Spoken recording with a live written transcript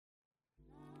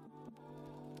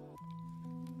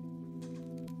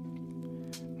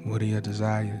What are your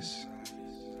desires?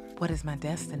 What is my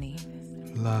destiny?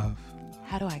 Love.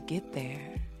 How do I get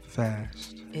there?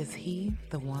 Fast. Is he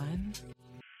the one?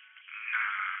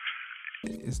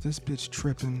 Is this bitch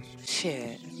tripping?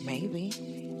 Shit, maybe.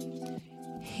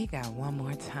 He got one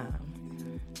more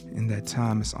time. And that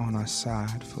time is on our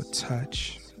side for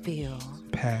touch, Feel,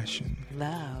 passion,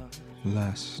 love,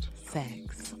 lust,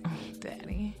 sex,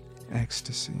 daddy,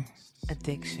 ecstasy,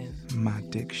 addiction, my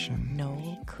diction.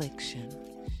 no cliction.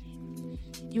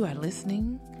 You are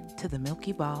listening to the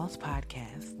Milky Balls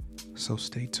podcast So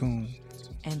stay tuned.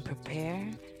 and prepare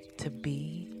to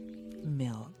be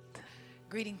milked.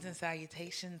 Greetings and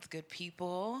salutations, good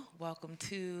people. Welcome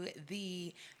to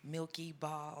the Milky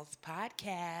Balls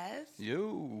podcast.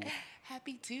 Yo.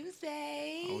 Happy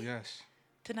Tuesday. Oh, yes.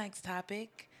 Tonight's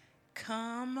topic,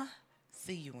 come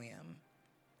CUM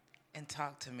and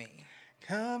talk to me.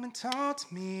 Come and talk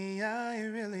to me. I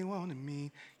really want to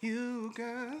meet you,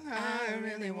 girl. I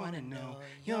really want to know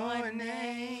your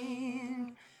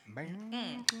name.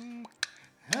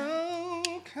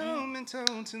 Oh, come and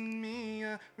talk to me.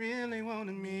 I really want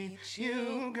to meet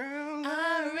you, girl.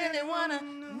 I really want to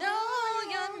know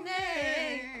your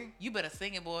name. You better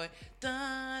sing it, boy.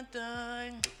 Dun,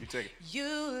 dun. You take it. You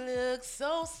look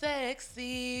so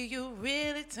sexy. You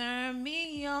really turn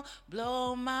me on.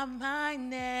 Blow my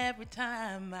mind every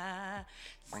time I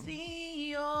see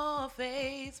your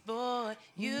face, boy.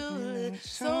 You look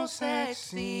so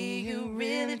sexy. You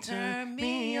really turn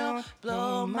me on.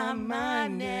 Blow my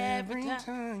mind every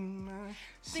time I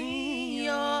see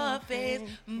your face,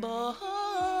 boy.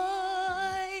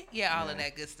 Yeah, all of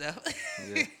that good stuff.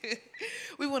 Yeah.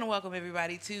 We want to welcome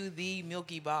everybody to the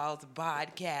Milky Balls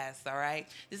podcast, all right?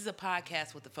 This is a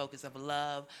podcast with the focus of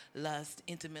love, lust,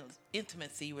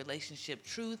 intimacy, relationship,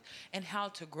 truth, and how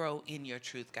to grow in your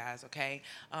truth, guys, okay?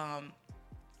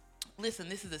 Listen,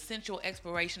 this is a sensual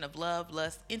exploration of love,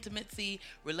 lust, intimacy,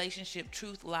 relationship,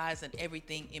 truth, lies, and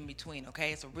everything in between,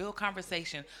 okay? It's a real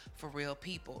conversation for real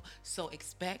people. So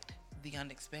expect the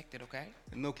unexpected, okay?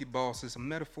 The Milky Balls is a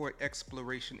metaphoric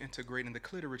exploration integrating the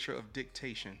literature of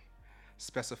dictation,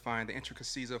 specifying the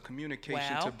intricacies of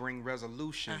communication Well, to bring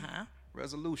resolution.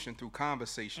 Resolution through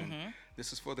conversation.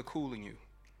 This is for the cool in you.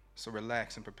 So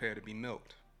relax and prepare to be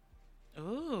milked.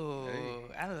 Ooh,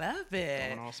 Hey. I love it.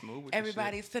 Going all smooth with the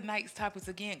Everybody's tonight's topics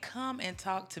again. Come and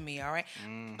talk to me, all right?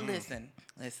 Listen.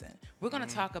 We're going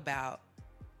to talk about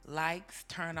likes,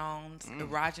 turn-ons,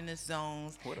 erogenous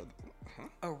zones, What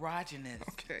a... erogenous.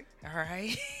 Okay. All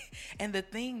right? And the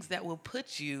things that will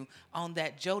put you on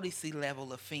that Jodeci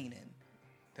level of fiending.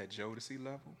 That Jodeci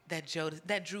level?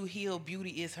 That Drew Hill,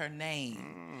 Beauty is her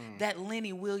name. That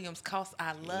Lenny Williams, Cause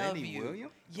I Love Lenny You.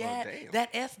 Williams? Yeah, Oh, damn.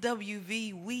 that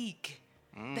SWV Week.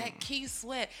 That Keith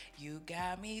Sweat. You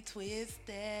got me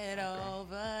twisted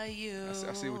over you.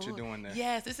 I see what you're doing there.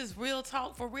 Yes, this is real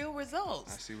talk for real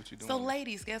results. I see what you're doing So there.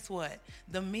 ladies, guess what?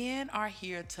 The men are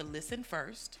here to listen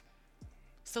first.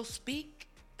 So speak.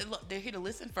 Look, they're here to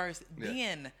listen first,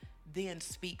 Yeah. then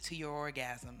speak to your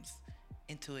orgasms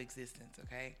into existence,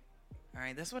 okay? All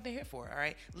right, that's what they're here for, all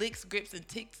right? Licks, grips,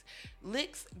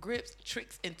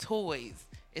 tricks, and toys.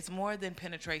 It's more than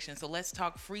penetration, so let's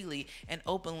talk freely and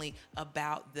openly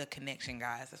about the connection,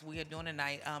 guys. That's what we are doing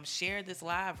tonight. Share this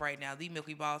live right now, the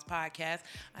Milky Balls podcast.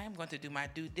 I am going to do my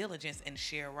due diligence and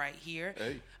share right here.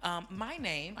 Hey. My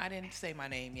name, I didn't say my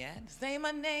name yet. Say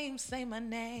my name, say my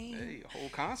name. Hey, a whole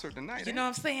concert tonight. You know what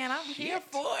I'm saying? I'm here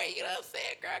for it. You know what I'm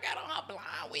saying? Girl got on her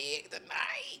blonde wig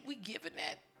tonight. We giving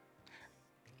that.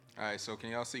 All right, so can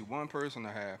y'all see one person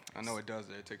or half? I know it does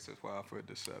that. It takes a while for it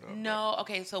to set up. No,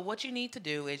 okay, so what you need to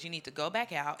do is you need to go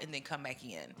back out and then come back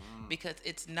in because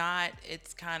it's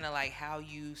kind of like how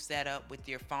you set up with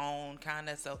your phone kind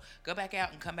of. So go back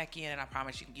out and come back in, and I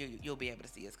promise you'll be able to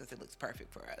see us because it looks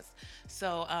perfect for us.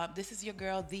 So this is your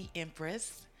girl, the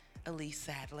Empress, Elise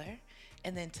Sadler.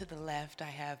 And then to the left, I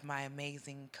have my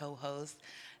amazing co-host,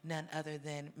 none other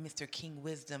than Mr. King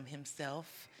Wisdom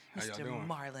himself, How y'all Mr. doing?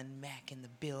 Marlon Mack in the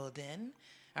building.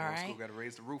 All Old right. school got to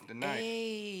raise the roof tonight.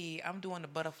 Hey, I'm doing the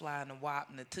butterfly and the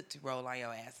wop and the tootsie roll on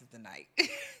your asses tonight.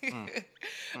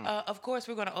 Of course,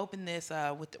 we're going to open this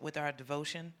with our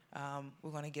devotion. We're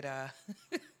going to get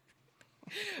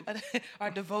our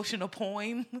devotional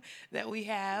poem that we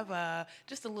have,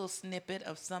 just a little snippet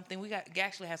of something. We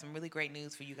actually have some really great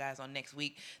news for you guys on next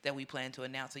week that we plan to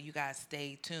announce, so you guys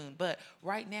stay tuned. But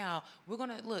right now, we're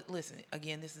gonna listen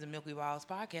again. This is the Milky Balls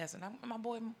podcast, and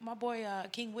my boy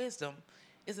King Wisdom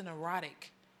is an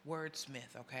erotic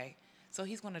wordsmith. Okay, so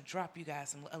he's gonna drop you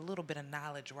guys a little bit of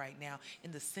knowledge right now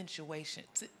in the sensual.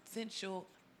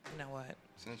 You know what?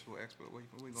 Sensual expert. Where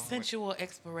we going? Sensual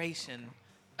exploration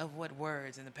of what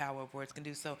words and the power of words can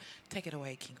do. So take it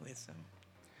away, King Wisdom.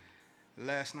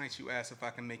 Last night you asked if I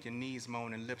can make your knees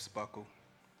moan and lips buckle.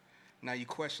 Now you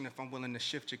question if I'm willing to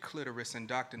shift your clitoris and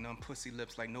doctor numb pussy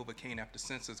lips like Novocaine after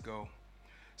senses go.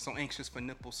 So anxious for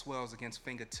nipple swells against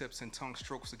fingertips and tongue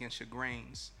strokes against your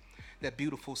grains. That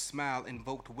beautiful smile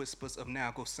invoked whispers of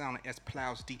now go silent as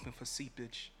plows deepen for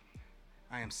seepage.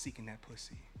 I am seeking that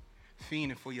pussy,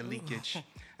 fiending for your leakage.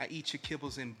 I eat your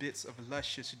kibbles in bits of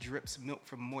luscious drips, milk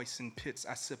from moistened pits.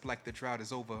 I sip like the drought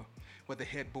is over. Whether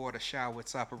headboard or shower,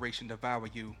 it's Operation Devour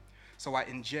You. So I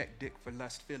inject dick for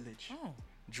lust village.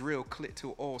 Drill clit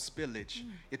till all spillage.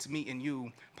 It's me and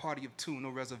you, party of two, no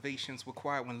reservations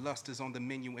required when lust is on the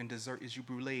menu and dessert is you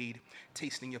bruleed.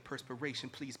 Tasting your perspiration,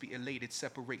 please be elated.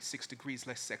 Separate 6 degrees,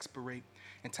 let's sexpirate.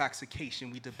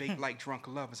 Intoxication, we debate like drunk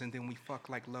lovers and then we fuck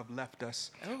like love left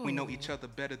us. We know each other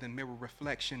better than mirror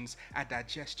reflections. I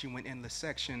digest you in endless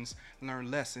sections,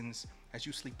 learn lessons as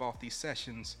you sleep off these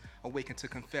sessions. Awaken to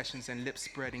confessions and lips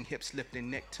spreading, hips lifting,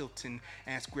 neck tilting,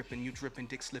 ass gripping, you dripping,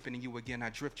 dick slipping in you again. I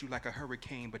drift you like a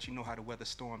hurricane, but you know how to weather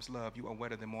storms love. You are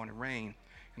wetter than morning rain,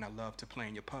 and I love to play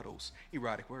in your puddles.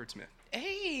 Erotic wordsmith.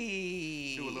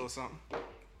 Hey. Do a little something.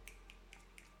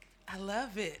 I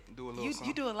love it. Do a little something.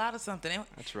 You do a lot of something.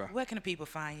 That's right. Where can the people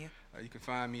find you? You can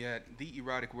find me at The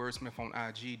Erotic Wordsmith on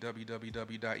IG,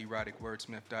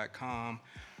 www.eroticwordsmith.com,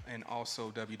 and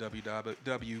also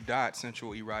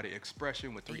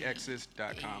www.centraleroticexpression with 3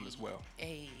 X's.com as well.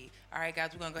 Hey. All right,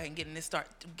 guys, we're going to go ahead and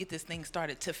get this thing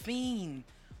started. To fiend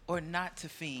or not to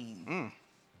fiend?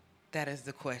 That is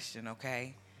the question,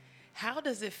 okay? How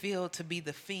does it feel to be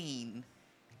the fiend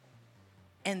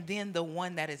and then the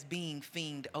one that is being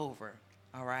fiend over?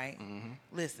 All right?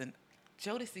 Listen,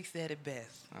 Jodeci said it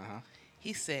best.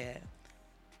 He said,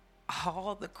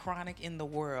 all the chronic in the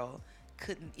world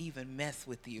couldn't even mess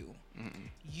with you.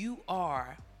 You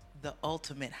are the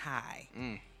ultimate high.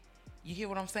 You hear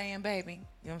what I'm saying, baby? You know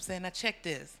what I'm saying? Now check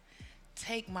this.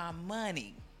 Take my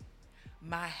money,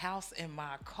 my house, and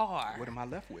my car. What am I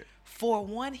left with? For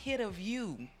one hit of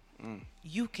you,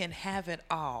 you can have it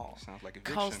all. Sounds like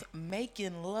addiction. Because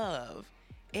making love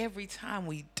every time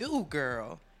we do,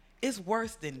 girl, is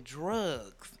worse than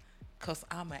drugs. Because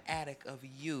I'm an addict of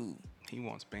you. He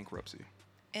wants bankruptcy.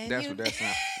 And That's what that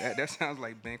sounds. That sounds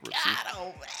like bankruptcy. God,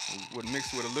 oh, Would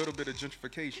mix with a little bit of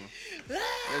gentrification.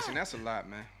 Listen, that's a lot,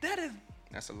 man.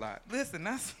 That's a lot. Listen,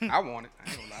 that's... I want it. I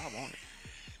ain't gonna lie, I want it.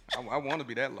 I want to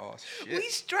be that lost. Shit. We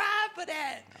strive for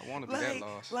that. I want to be that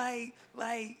lost. Like,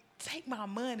 take my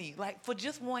money, like, for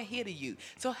just one hit of you.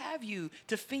 So have you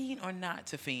to fiend or not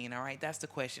to fiend? All right, that's the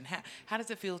question. How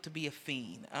does it feel to be a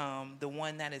fiend? The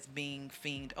one that is being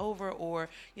fiend over, or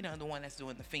the one that's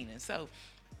doing the fiending. So.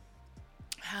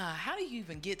 How do you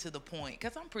even get to the point?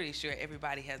 Because I'm pretty sure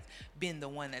everybody has been the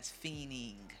one that's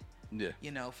fiending,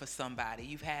 for somebody.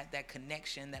 You've had that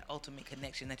connection, that ultimate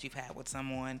connection that you've had with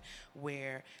someone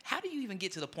where, how do you even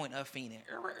get to the point of fiending?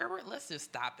 Let's just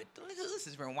stop it. Let's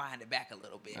just rewind it back a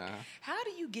little bit. How do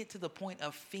you get to the point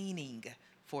of fiending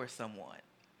for someone?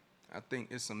 I think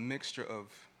it's a mixture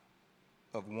of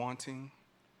wanting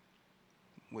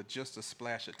with just a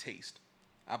splash of taste.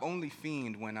 I've only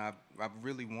fiend when I've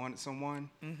really wanted someone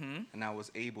and I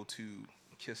was able to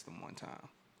kiss them one time.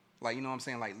 Like, you know what I'm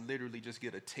saying? Like, literally just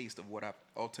get a taste of what I've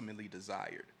ultimately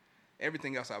desired.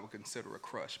 Everything else I would consider a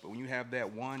crush. But when you have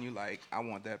that one, you're like, I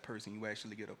want that person. You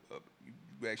actually get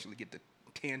you actually get to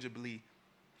tangibly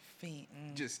fiend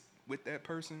just with that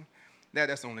person.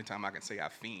 That's the only time I can say I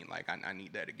fiend. Like, I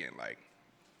need that again. Like,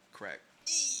 crack.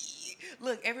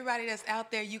 Look, everybody that's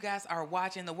out there, you guys are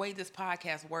watching. The way this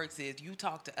podcast works is you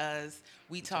talk to us,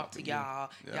 we talk to y'all,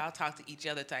 y'all talk to each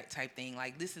other type thing.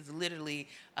 Like, this is literally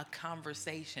a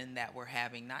conversation that we're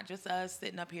having, not just us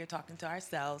sitting up here talking to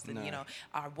ourselves and,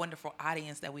 our wonderful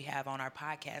audience that we have on our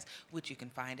podcast, which you can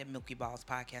find at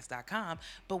milkyballspodcast.com.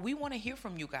 But we want to hear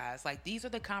from you guys. Like, these are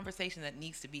the conversations that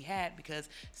needs to be had because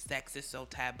sex is so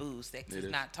taboo. Sex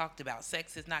is not talked about.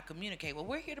 Sex is not communicated. Well,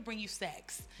 we're here to bring you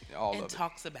sex and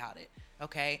talks about it.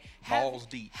 Okay. Balls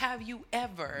deep. Have you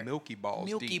ever Milky balls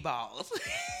deep. Balls.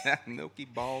 Milky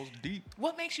balls deep.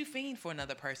 What makes you fiend for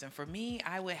another person? For me,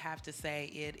 I would have to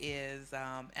say it is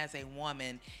as a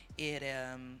woman,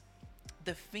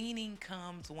 the fiending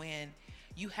comes when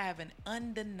you have an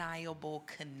undeniable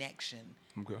connection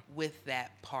with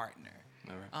that partner.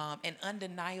 All right. An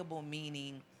undeniable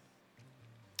meaning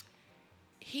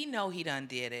he know he done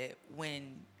did it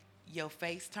when your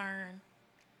face turn.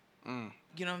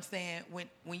 You know what I'm saying?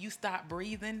 When you stop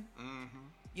breathing,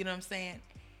 you know what I'm saying?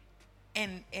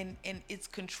 And it's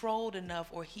controlled enough,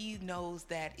 or he knows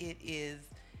that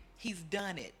he's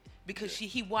done it because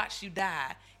he watched you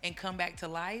die and come back to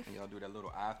life. And y'all do that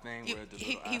little eye thing You- where the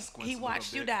he little eye he, squints he a little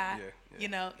watched you bit. die,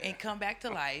 Yeah. and come back to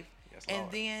life, Yes, and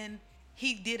Lord. then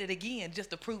he did it again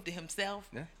just to prove to himself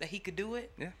Yeah. that he could do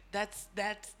it. Yeah. That's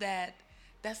the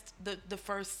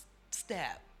first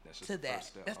step That's just to the that. first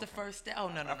step, That's the okay. first step. Oh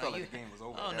no, I felt like the game was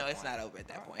over Oh at no, that it's point. not over at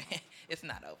that All point. right. It's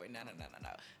not over. No.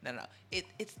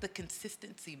 It's the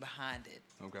consistency behind it.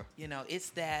 Okay. It's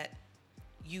that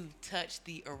you touch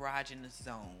the erogenous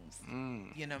zones.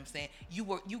 You know what I'm saying?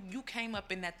 You came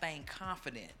up in that thing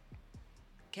confident.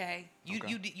 Okay? You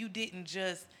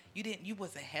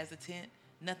wasn't hesitant.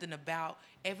 Nothing about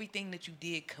everything that you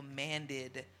did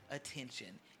commanded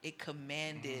attention. It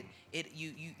commanded it.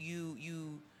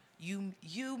 You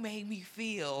made me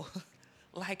feel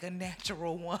like a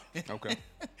natural woman. Okay.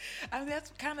 I mean,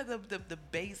 that's kind of the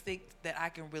basic that I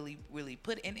can really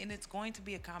put in, and it's going to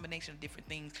be a combination of different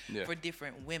things Yeah. for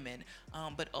different women.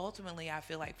 But ultimately, I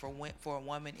feel like for a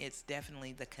woman, it's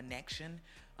definitely the connection,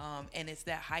 and it's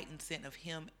that heightened sense of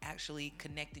him actually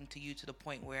connecting to you to the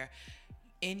point where,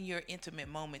 in your intimate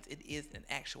moments, it is an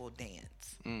actual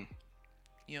dance. You know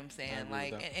what I'm saying? agree with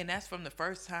Like, that. and that's from the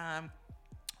first time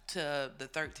to the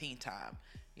 13th time.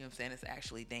 You know what I'm saying? It's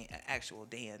actually actual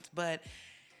dance. But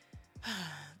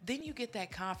then you get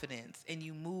that confidence and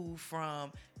you move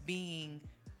from being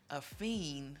a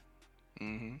fiend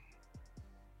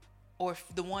or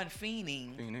the one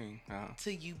fiending Fiending,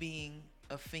 to you being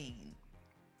a fiend.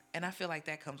 And I feel like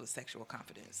that comes with sexual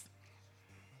confidence.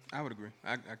 I would agree.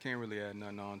 I can't really add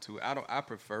nothing on to it. I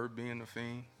prefer being a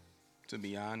fiend, to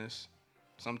be honest.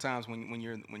 Sometimes when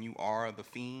you are the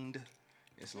fiend,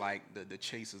 it's like the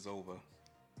chase is over.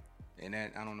 And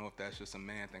that, I don't know if that's just a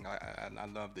man thing. I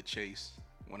love the chase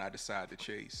when I decide to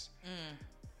chase.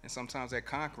 And sometimes that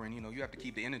conquering, you have to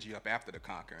keep the energy up after the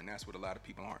conquer, and that's what a lot of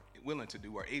people aren't willing to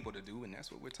do or able to do, and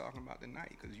that's what we're talking about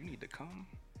tonight, because you need to come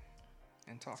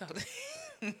and talk. So,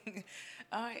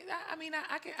 all right. I mean,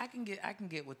 I can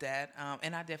get with that,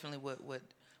 and I definitely would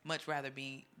much rather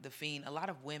be the fiend. A lot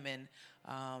of women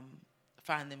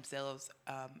find themselves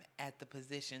at the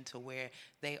position to where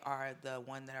they are the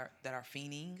one that are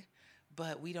fiending,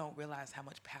 but we don't realize how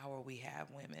much power we have,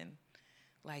 women.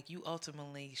 Like, you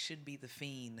ultimately should be the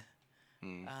fiend.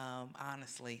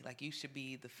 Honestly, like, you should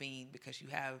be the fiend because you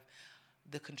have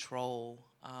the control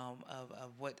of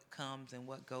what comes and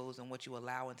what goes and what you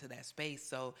allow into that space.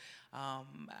 So,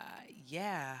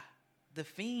 yeah, the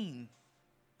fiend.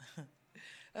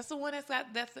 That's the one that's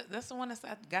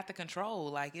got the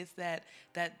control. Like, it's that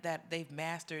they've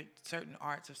mastered certain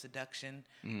arts of seduction.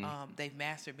 They've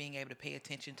mastered being able to pay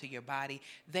attention to your body.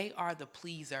 They are the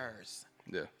pleasers.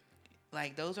 Yeah.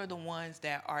 Like, those are the ones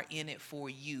that are in it for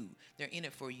you. They're in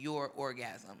it for your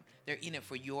orgasm. They're in it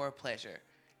for your pleasure.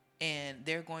 And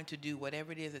they're going to do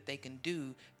whatever it is that they can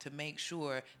do to make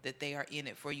sure that they are in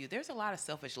it for you. There's a lot of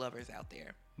selfish lovers out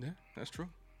there. Yeah, that's true.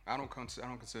 I don't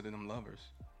consider them lovers.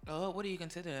 Oh, what do you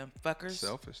consider them? Fuckers?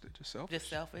 Selfish. They're just selfish. Just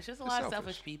selfish. There's a They're lot of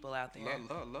selfish. selfish people out there.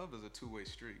 Love is a two-way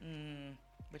street.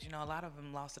 But, a lot of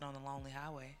them lost it on the lonely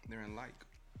highway. They're in like.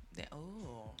 Oh.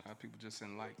 A lot of people just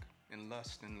in like, in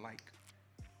lust and like.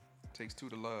 Takes two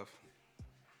to love.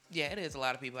 Yeah, it is a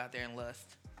lot of people out there in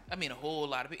lust. I mean, a whole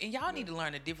lot of people. And y'all need to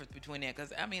learn the difference between that.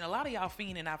 Because, I mean, a lot of y'all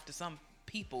fiending after some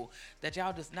people that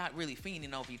y'all just not really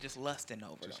fiending over. You're just lusting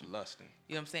over Just them. lusting.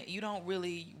 You know what I'm saying? You don't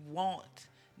really want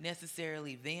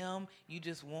necessarily them. You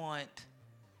just want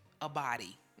a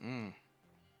body.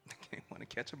 They want to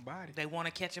catch a body. They want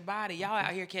to catch a body. Y'all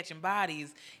out here catching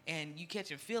bodies, and you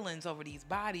catching feelings over these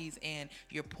bodies, and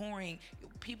you're pouring.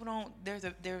 People don't.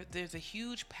 There's a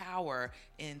huge power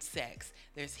in sex.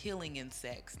 There's healing in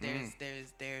sex.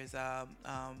 There's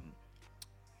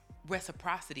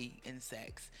reciprocity in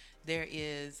sex. There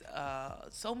is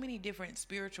so many different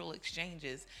spiritual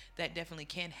exchanges that definitely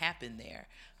can happen there.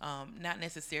 Not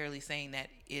necessarily saying that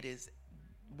it is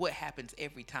what happens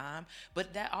every time,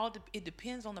 but that all it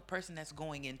depends on the person that's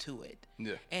going into it.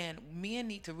 Yeah. And men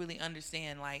need to really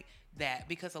understand like that,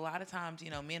 because a lot of times,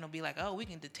 men will be like, oh, we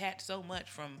can detach so much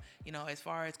from, as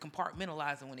far as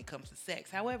compartmentalizing when it comes to sex.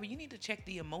 However, you need to check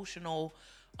the emotional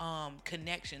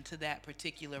connection to that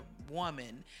particular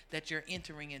woman that you're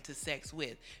entering into sex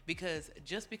with, because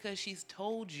just because she's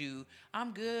told you,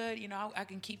 I'm good, I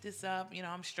can keep this up,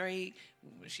 I'm straight,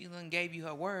 she done gave you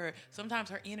her word, sometimes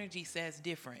her energy says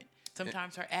different,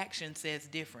 sometimes her action says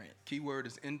different. Keyword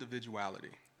is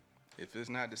individuality. If it's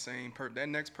not the same that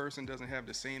next person doesn't have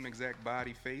the same exact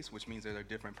body face, which means they're a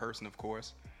different person, of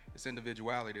course. It's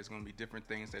individuality. There's going to be different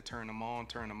things that turn them on,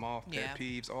 turn them off, pet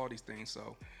peeves, all these things.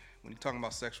 So when you're talking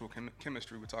about sexual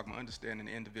chemistry, we're talking about understanding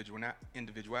the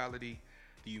individuality,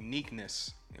 the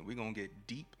uniqueness, and we're going to get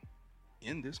deep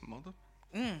in this mother.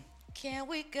 Can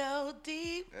we go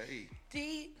deep, Hey,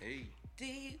 deep, hey,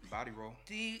 deep, body roll.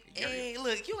 deep? Yeah. Hey,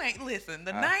 look, you ain't listen.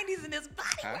 The 90s in this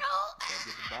body roll. Gotta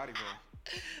get the body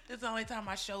roll. This is the only time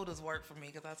my shoulders work for me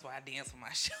because that's why I dance with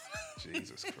my shoulders.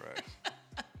 Jesus Christ.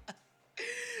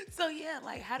 So yeah,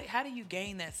 like how do you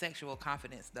gain that sexual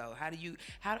confidence though?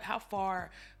 How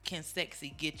far can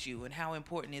sexy get you, and how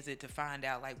important is it to find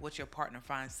out like what your partner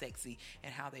finds sexy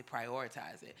and how they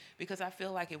prioritize it? Because I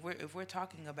feel like if we're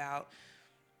talking about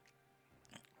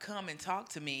come and talk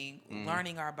to me,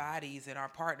 learning our bodies and our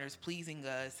partners pleasing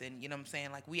us, and you know what I'm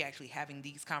saying, like we actually having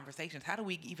these conversations. How do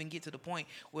we even get to the point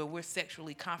where we're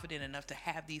sexually confident enough to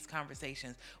have these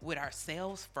conversations with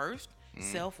ourselves first?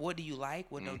 Self, what do you like?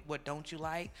 What don't you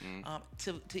like?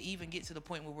 To even get to the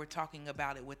point where we're talking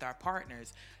about it with our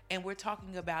partners, and we're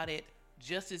talking about it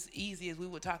just as easy as we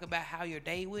would talk about how your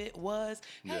day was.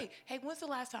 Yeah. Hey, when's the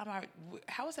last time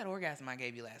how was that orgasm I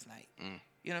gave you last night?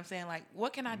 You know what I'm saying? Like,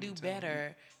 what can I do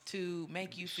better to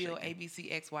make you feel A, B,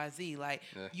 C, X, Y, Z? Like,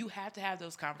 you have to have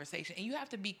those conversations, and you have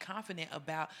to be confident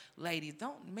about, ladies.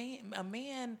 A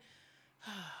man,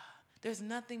 there's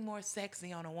nothing more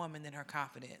sexy on a woman than her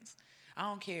confidence. I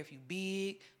don't care if you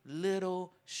big,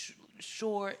 little,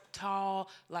 short, tall,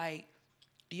 like,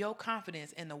 your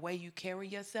confidence and the way you carry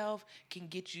yourself can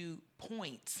get you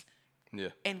points. Yeah.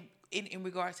 And in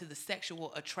regards to the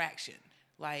sexual attraction,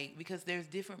 like, because there's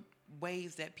different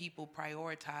ways that people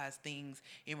prioritize things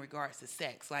in regards to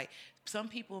sex. Like, some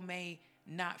people may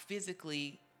not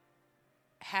physically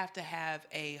have to have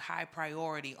a high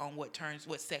priority on what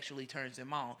sexually turns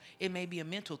them on. It may be a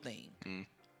mental thing.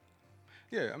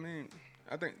 Yeah, I mean,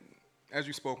 I think as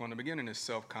you spoke on the beginning is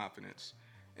self-confidence.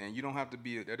 And you don't have to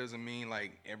that doesn't mean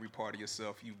like every part of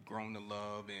yourself you've grown to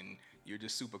love and you're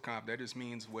just super confident. That just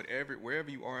means wherever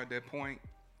you are at that point,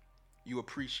 you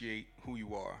appreciate who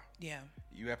you are. Yeah.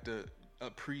 You have to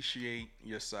appreciate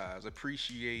your size,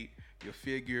 appreciate your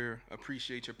figure,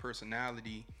 appreciate your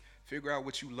personality, figure out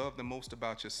what you love the most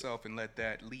about yourself and let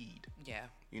that lead. Yeah.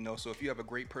 You know, so if you have a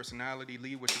great personality,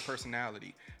 lead with your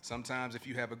personality. Sometimes if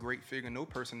you have a great figure, no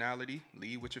personality,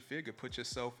 lead with your figure. Put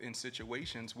yourself in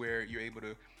situations where you're able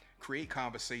to create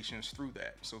conversations through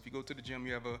that. So if you go to the gym,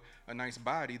 you have a nice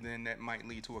body, then that might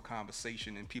lead to a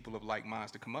conversation and people of like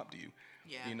minds to come up to you.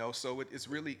 Yeah. You know, so it's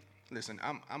really, listen,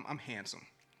 I'm handsome.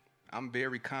 I'm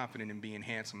very confident in being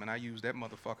handsome, and I use that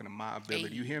motherfucker to my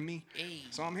ability. You hear me?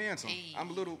 So I'm handsome. I'm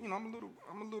a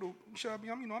little chubby.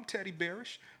 I'm teddy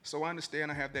bearish. So I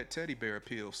understand I have that teddy bear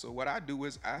appeal. So what I do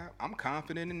is I'm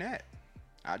confident in that.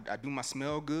 I do my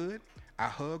smell good. I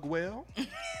hug well.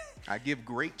 I give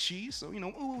great cheese. So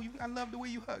I love the way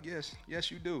you hug.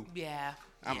 Yes, you do. Yeah.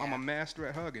 I'm a master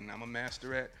at hugging. I'm a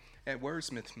master at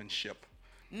wordsmithmanship.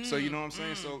 So you know what I'm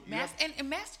saying? So and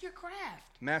master your craft.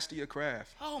 Master your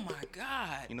craft. Oh my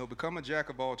God. Become a jack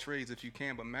of all trades if you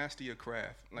can, but master your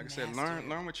craft. Like I said,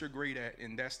 learn what you're great at,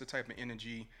 and that's the type of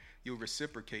energy you'll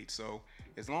reciprocate. So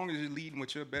as long as you're leading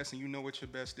with your best and you know what your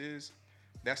best is,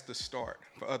 that's the start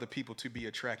for other people to be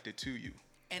attracted to you.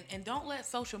 And don't let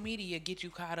social media get you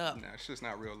caught up. Nah, it's just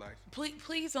not real life.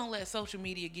 Please don't let social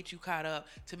media get you caught up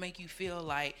to make you feel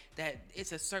like that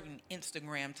it's a certain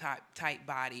Instagram type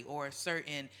body or a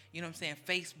certain,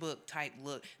 Facebook type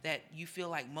look that you feel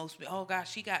like oh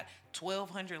gosh, she got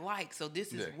 1,200 likes. So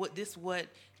this is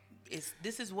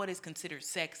this is what is considered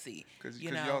sexy. Because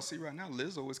y'all see right now,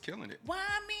 Lizzo is killing it. Why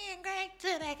men great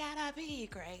till they gotta be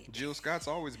great? Jill Scott's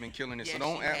always been killing it. Yes, so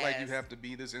don't act like you has. have to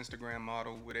be this Instagram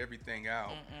model with everything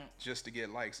out just to get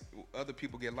likes. Other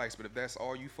people get likes, but if that's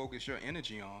all you focus your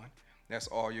energy on, that's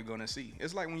all you're gonna see.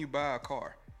 It's like when you buy a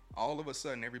car. All of a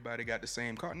sudden, everybody got the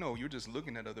same car. No, you're just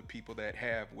looking at other people that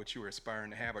have what you're aspiring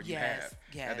to have or you have.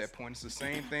 Yes. At that point, it's the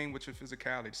same thing with your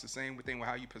physicality. It's the same thing with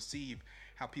how you perceive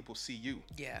how people see you.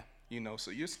 Yeah.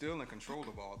 So you're still in control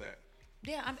of all that.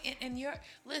 Yeah,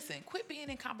 listen, quit being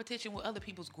in competition with other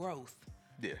people's growth.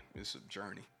 Yeah, it's a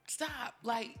journey. Stop.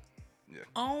 Yeah.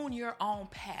 Own your own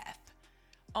path.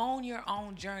 Own your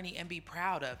own journey and be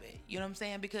proud of it. You know what I'm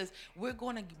saying? Because we're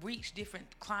going to reach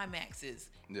different climaxes,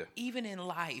 even in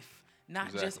life.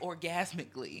 Not just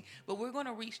orgasmically, but we're going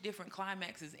to reach different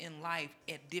climaxes in life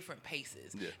at different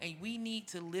paces. Yeah. And we need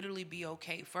to literally be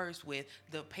okay first with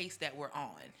the pace that we're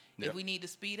on. Yep. If we need to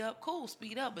speed up, cool,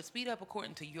 speed up, but speed up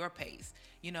according to your pace.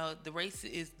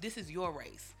 This is your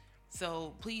race.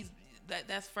 So please,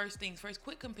 that's first things first.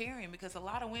 Quit comparing, because a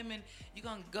lot of women, you're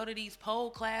going to go to these pole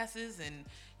classes and,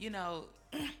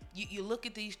 you look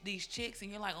at these chicks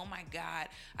and you're like, oh my God,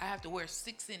 I have to wear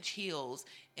 6-inch heels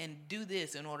and do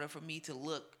this in order for me to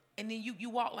look. And then you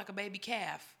walk like a baby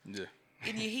calf. Yeah.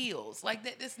 in your heels. Like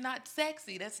that's not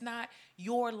sexy. That's not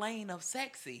your lane of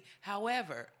sexy.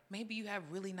 However, maybe you have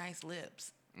really nice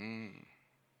lips. And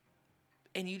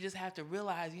you just have to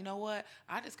realize, you know what?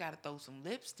 I just got to throw some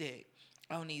lipstick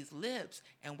on these lips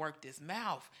and work this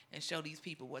mouth and show these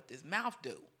people what this mouth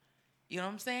do. You know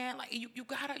what I'm saying? Like you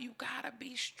gotta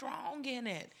be strong in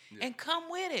it and come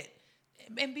with it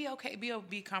and be okay,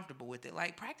 be comfortable with it.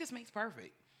 Like practice makes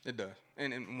perfect. It does.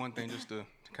 And one thing just to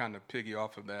kind of piggy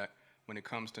off of that, when it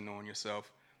comes to knowing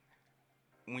yourself,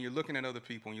 when you're looking at other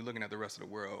people and you're looking at the rest of the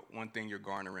world, one thing you're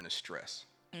garnering is stress.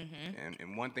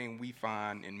 And one thing we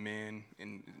find in men,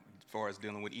 as far as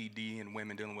dealing with ED and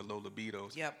women dealing with low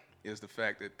libidos, is the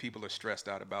fact that people are stressed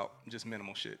out about just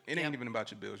minimal shit. It ain't even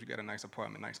about your bills. You got a nice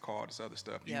apartment, nice car, this other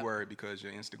stuff. You worried because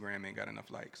your Instagram ain't got enough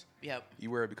likes.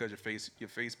 You worried because your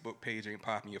Facebook page ain't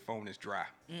popping, your phone is dry.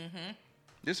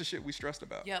 This is shit we stressed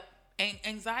about.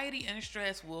 Anxiety and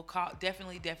stress will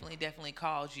definitely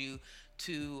cause you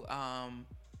to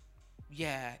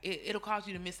it'll cause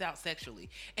you to miss out sexually.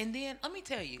 And then let me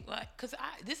tell you, like, because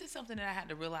this is something that I had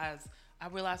to realize. I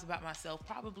realized about myself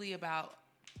probably about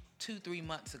 2-3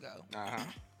 months ago.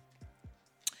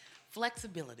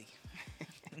 Flexibility.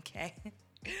 Okay.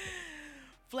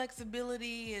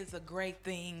 Flexibility is a great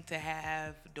thing to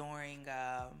have during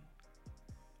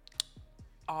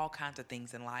all kinds of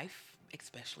things in life,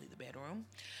 especially the bedroom.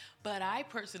 But I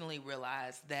personally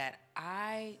realized that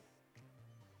I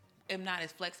am not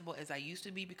as flexible as I used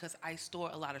to be because I store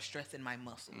a lot of stress in my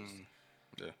muscles.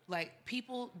 Like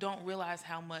people don't realize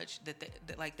how much that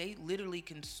they literally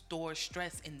can store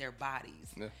stress in their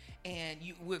bodies. And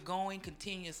we're going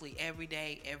continuously every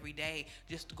day,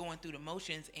 just going through the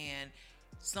motions. And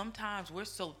sometimes we're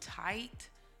so tight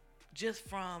just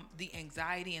from the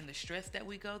anxiety and the stress that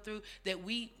we go through that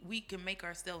we can make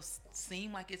ourselves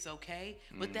seem like it's okay,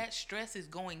 but that stress is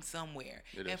going somewhere.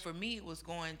 For me, it was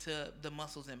going to the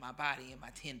muscles in my body and my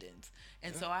tendons.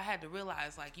 And so I had to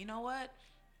realize, like, you know what?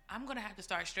 I'm going to have to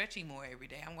start stretching more every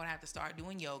day. I'm going to have to start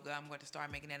doing yoga. I'm going to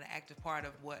start making that an active part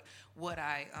of what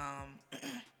I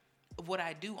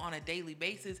do on a daily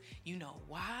basis. You know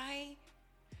why?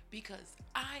 Because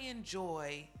I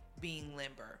enjoy being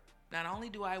limber. Not only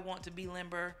do I want to be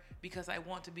limber because I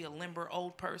want to be a limber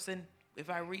old person if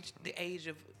I reach the age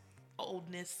of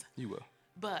oldness. You will.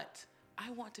 But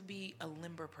I want to be a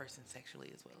limber person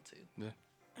sexually as well, too.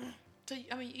 So,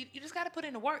 I mean, you just got to put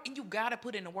in the work, and you got to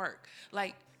put in the work.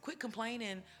 Like, quit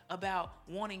complaining about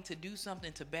wanting to do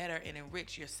something to better and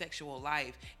enrich your sexual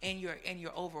life and your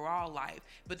overall life.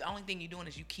 But the only thing you're doing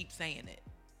is you keep saying it.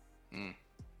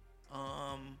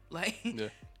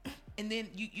 And then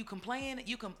you complain,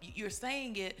 you're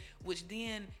saying it, which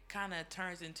then kind of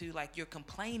turns into like you're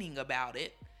complaining about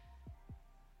it.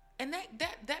 And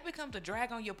that becomes a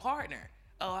drag on your partner.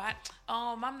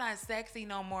 I'm not sexy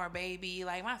no more, baby.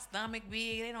 Like, my stomach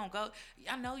big. They don't go.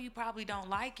 I know you probably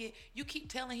don't like it. You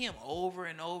keep telling him over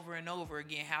and over and over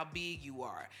again how big you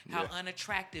are, how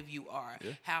unattractive you are,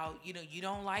 how, you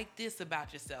don't like this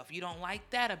about yourself. You don't like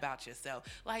that about yourself.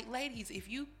 Like, ladies, if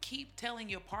you keep telling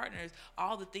your partners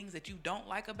all the things that you don't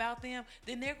like about them,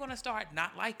 then they're going to start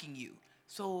not liking you.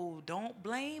 So don't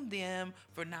blame them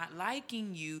for not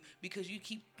liking you because you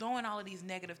keep throwing all of these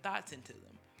negative thoughts into them.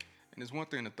 And it's one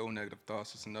thing to throw negative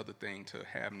thoughts. It's another thing to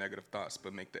have negative thoughts,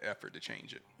 but make the effort to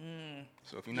change it.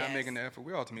 So if you're not making the effort,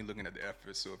 we're ultimately looking at the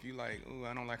effort. So if you like,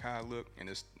 I don't like how I look, and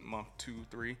it's month 2,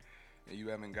 3, and you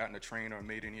haven't gotten a trainer or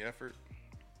made any effort.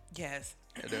 Yes.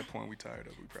 At that point, we tired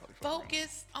of it. We probably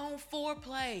focus on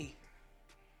foreplay.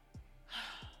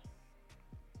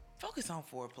 Focus on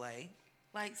foreplay.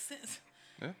 Like,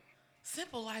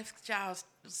 simple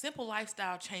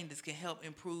lifestyle changes can help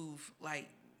improve, like,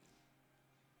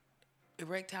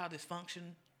 erectile dysfunction,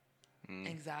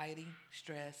 anxiety,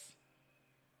 stress.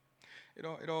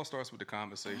 It all starts with the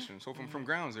conversation. So from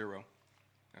ground zero,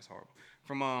 that's horrible.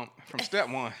 From step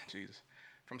one, Jesus.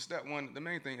 From step one, the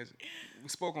main thing is we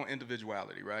spoke on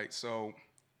individuality, right? So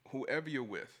whoever you're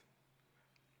with,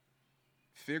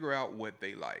 figure out what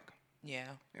they like. Yeah.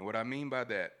 And what I mean by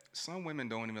that, some women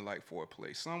don't even like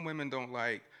foreplay. Some women don't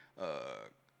like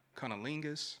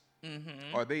cunnilingus.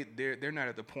 Or they're not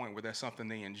at the point where that's something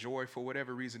they enjoy for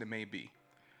whatever reason it may be.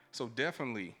 So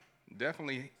definitely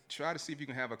try to see if you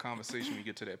can have a conversation when you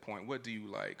get to that point. What do you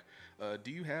like? Do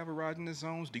you have erogenous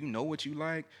zones? Do you know what you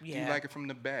like? Do you like it from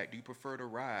the back? Do you prefer to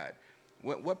ride?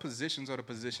 What positions are the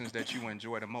positions that you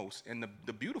enjoy the most? And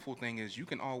the beautiful thing is you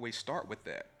can always start with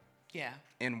that. Yeah.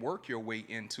 And work your way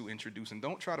into introducing.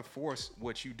 Don't try to force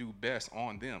what you do best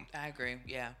on them. I agree.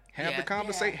 Yeah. Have the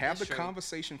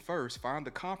conversation first. Find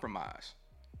the compromise.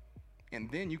 And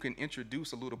then you can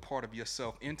introduce a little part of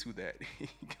yourself into that.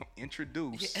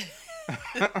 Introduce.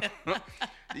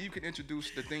 You can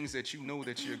introduce the things that you know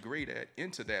that you're great at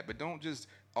into that, but don't just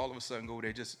all of a sudden go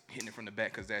there just hitting it from the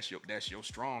back because that's your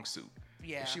strong suit.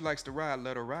 Yeah. If she likes to ride,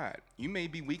 let her ride. You may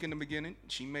be weak in the beginning.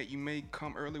 You may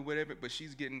come early, whatever, but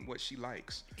she's getting what she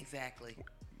likes. Exactly.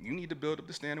 You need to build up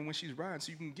the standard when she's riding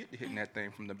so you can get to hitting that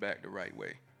thing from the back the right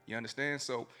way. You understand?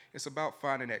 So it's about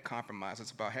finding that compromise.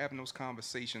 It's about having those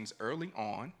conversations early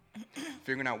on,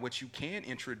 figuring out what you can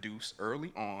introduce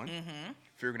early on,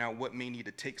 figuring out what may need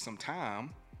to take some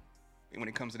time when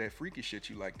it comes to that freaky shit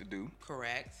you like to do.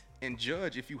 Correct. And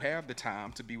judge if you have the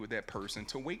time to be with that person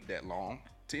to wait that long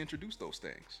to introduce those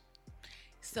things.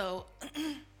 So,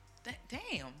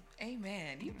 damn,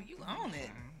 amen. You own it.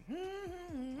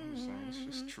 I'm saying, it's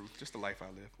just truth, just the life I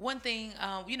live. One thing,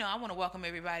 I want to welcome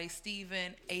everybody.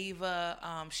 Stephen, Ava,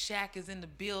 Shaq is in the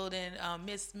building.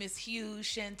 Miss Hughes,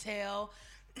 Chantel,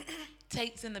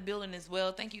 Tate's in the building as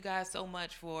well. Thank you guys so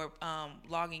much for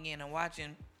logging in and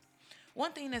watching.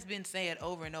 One thing that's been said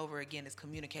over and over again is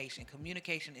communication.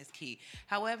 Communication is key.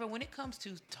 However, when it comes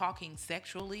to talking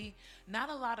sexually, not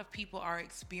a lot of people are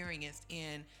experienced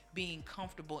in being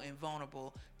comfortable and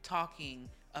vulnerable talking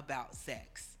about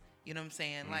sex. You know what I'm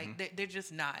saying? Like, they're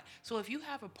just not. So if you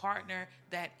have a partner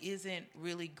that isn't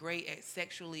really great at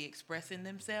sexually expressing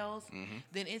themselves,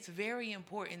 then it's very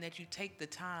important that you take the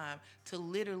time to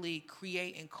literally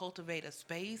create and cultivate a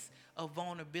space of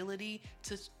vulnerability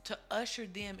to usher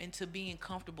them into being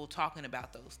comfortable talking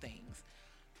about those things.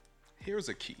 Here's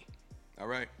a key, all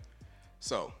right?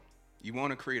 So you want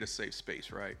to create a safe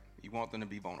space, right? You want them to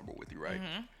be vulnerable with you, right?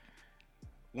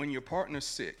 When your partner's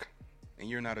sick and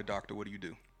you're not a doctor, what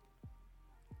do?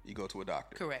 You go to a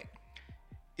doctor. Correct.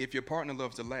 If your partner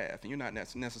loves to laugh and you're not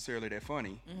necessarily that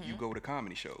funny, you go to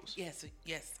comedy shows. Yes,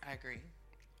 I agree.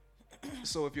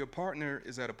 So if your partner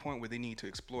is at a point where they need to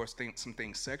explore some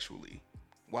things sexually,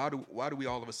 why do we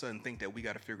all of a sudden think that we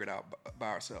got to figure it out by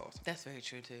ourselves? That's very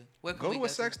true too. Go to a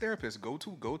sex therapist. Go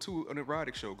to an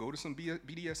erotic show. Go to some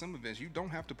BDSM events. You don't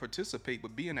have to participate,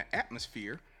 but be in an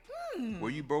atmosphere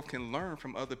where you both can learn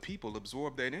from other people,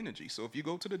 absorb that energy. So if you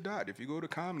go to the dot, if you go to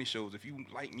comedy shows, if you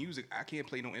like music, I can't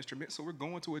play no instrument, so we're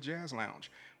going to a jazz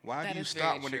lounge. Why do you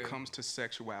stop when it comes to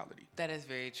sexuality? That is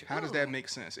very true. How does that make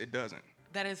sense? It doesn't.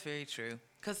 That is very true.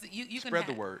 Because you can spread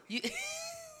the word.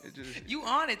 You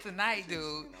on it tonight,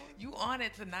 dude. You on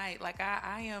it tonight. Like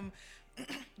I am.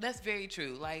 That's very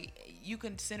true. Like, you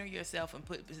can center yourself and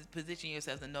position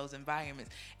yourself in those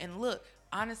environments. And look,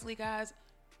 honestly, guys,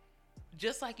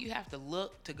 just like you have to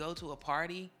look to go to a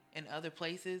party in other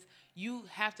places, you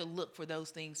have to look for those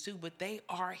things too. But they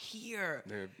are here.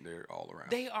 They're all around.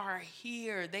 They are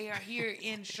here. They are here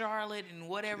in Charlotte and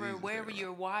wherever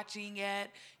you're watching at.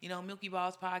 You know, Milky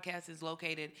Balls Podcast is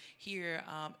located here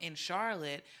in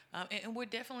Charlotte, and we're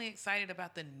definitely excited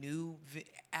about the new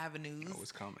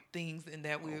avenues, things, and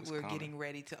that we're getting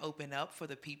ready to open up for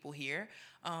the people here.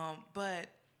 But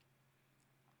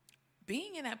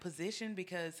being in that position,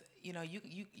 because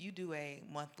you do a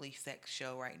monthly sex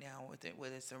show right now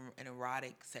whether it's an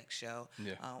erotic sex show,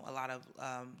 a lot of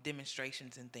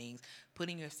demonstrations and things,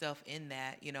 putting yourself in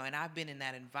that, and I've been in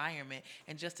that environment,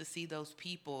 and just to see those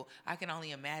people, I can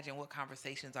only imagine what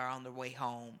conversations are on their way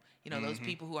home. Those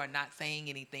people who are not saying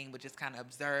anything but just kind of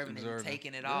observing and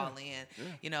taking it all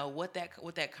in. What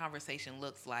that conversation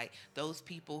looks like. Those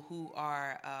people who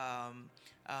are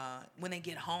when they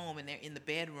get home and they're in the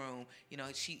bedroom,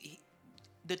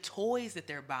 the toys that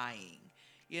they're buying.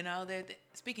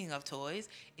 Speaking of toys,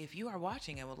 if you are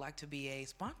watching and would like to be a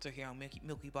sponsor here on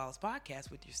Milky Balls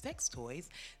Podcast with your sex toys,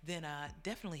 then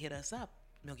definitely hit us up,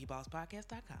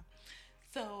 milkyballspodcast.com.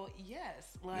 So,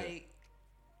 yes,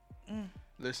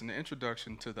 Listen, the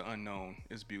introduction to the unknown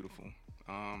is beautiful.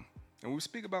 And when we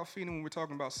speak about feeling, when we're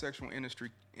talking about sexual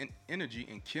energy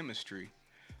and chemistry,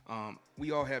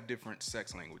 we all have different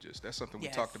sex languages. That's something we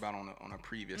talked about on a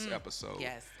previous episode.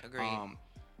 Yes, agreed.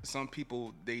 Some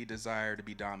people, they desire to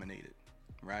be dominated,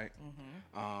 right?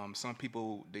 Some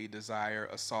people, they desire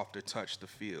a softer touch to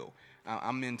feel.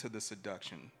 I'm into the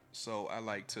seduction, so I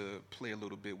like to play a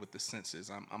little bit with the senses.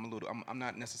 I'm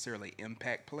not necessarily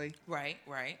impact play. Right.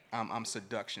 I'm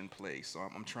seduction play. So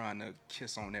I'm trying to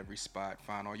kiss on every spot,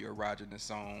 find all your erogenous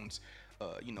zones.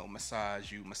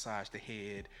 Massage the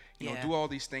head, do all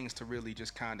these things to really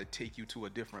just kind of take you to a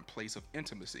different place of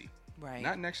intimacy. Right.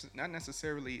 Not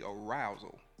necessarily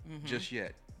arousal just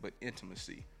yet, but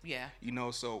intimacy. Yeah.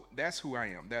 So that's who I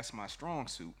am. That's my strong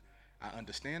suit. I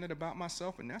understand it about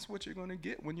myself, and that's what you're going to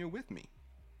get when you're with me.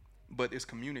 But it's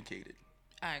communicated.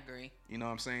 I agree. You know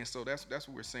what I'm saying? So that's what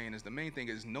we're saying is the main thing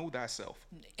is know thyself.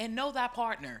 And know thy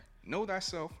partner. Know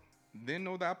thyself, then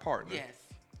know thy partner. Yes.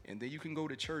 And then you can go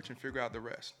to church and figure out the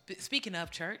rest. Speaking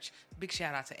of church, big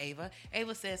shout out to Ava.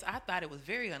 Ava says, I thought it was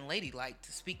very unladylike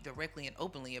to speak directly and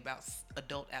openly about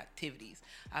adult activities.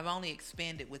 I've only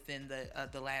expanded within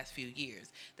the last few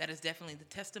years. That is definitely the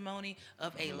testimony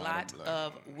of a lot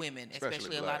of women,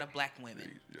 especially a lot of black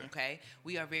women. Yeah. Okay?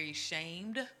 We are very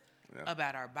shamed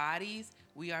about our bodies.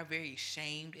 We are very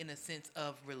shamed in a sense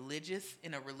of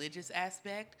in a religious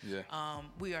aspect. Yeah.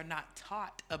 We are not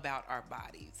taught about our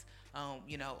bodies.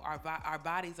 Our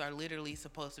bodies are literally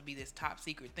supposed to be this top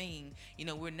secret thing.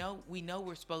 We know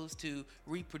we're supposed to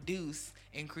reproduce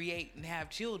and create and have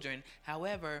children.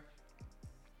 However,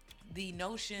 the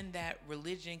notion that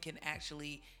religion can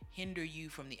actually hinder you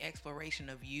from the exploration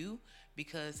of you,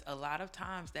 because a lot of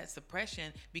times that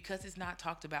suppression, because it's not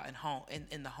talked about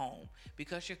in the home,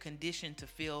 because you're conditioned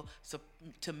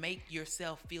to make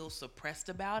yourself feel suppressed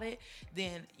about it,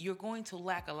 then you're going to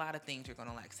lack a lot of things. You're going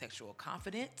to lack sexual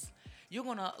confidence. You're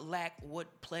going to lack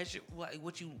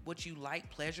what you like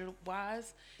pleasure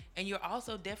wise, and you're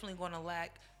also definitely going to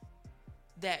lack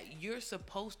that you're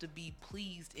supposed to be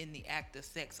pleased in the act of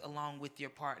sex along with your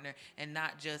partner, and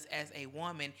not just as a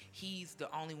woman, he's the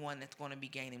only one that's going to be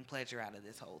gaining pleasure out of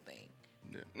this whole thing.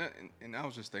 Yeah. And I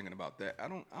was just thinking about that. I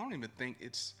don't even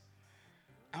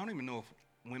know if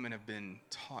women have been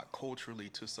taught culturally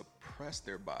to suppress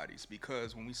their bodies,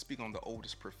 because when we speak on the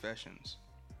oldest professions,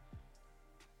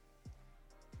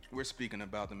 we're speaking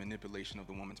about the manipulation of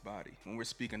the woman's body. When we're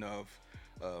speaking of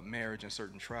marriage in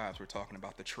certain tribes, we're talking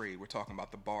about the trade. We're talking about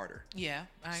the barter. Yeah.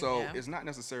 It's not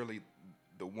necessarily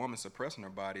the woman suppressing her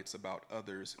body. It's about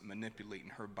others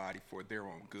manipulating her body for their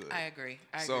own good. I agree.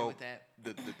 I agree with that.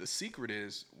 The secret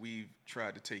is we've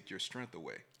tried to take your strength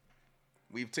away.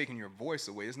 We've taken your voice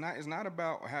away. It's not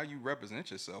about how you represent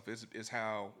yourself. It's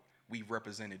how we've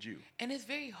represented you. And it's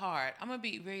very hard. I'm going to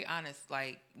be very honest,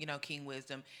 King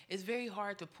Wisdom. It's very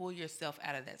hard to pull yourself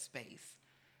out of that space.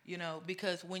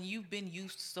 Because when you've been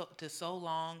used to so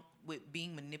long with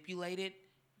being manipulated,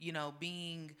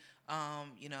 being,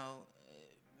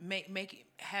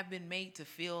 have been made to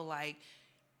feel like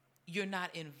you're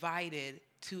not invited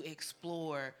to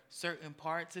explore certain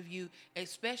parts of you,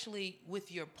 especially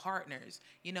with your partners.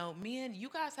 Men,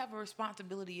 you guys have a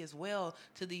responsibility as well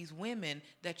to these women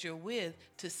that you're with,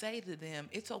 to say to them,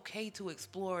 it's okay to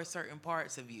explore certain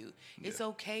parts of you. Yeah. It's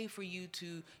okay for you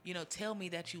to, tell me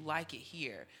that you like it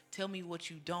here. Tell me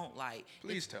what you don't like.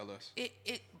 Please tell us.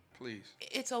 Please.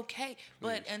 It's okay. Please.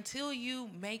 But until you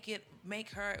make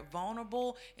her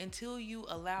vulnerable, until you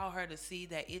allow her to see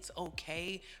that it's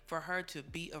okay for her to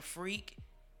be a freak,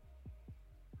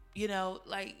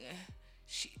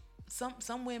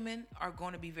 some women are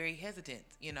going to be very hesitant,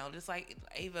 just like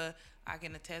Ava, I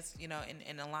can attest, in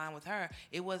line with her.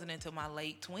 It wasn't until my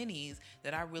late 20s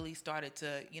that I really started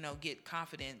to, get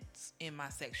confidence in my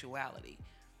sexuality.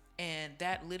 And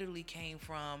that literally came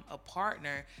from a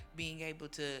partner being able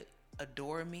to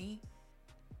adore me,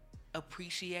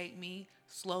 appreciate me,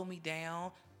 slow me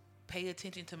down, pay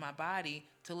attention to my body,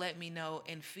 to let me know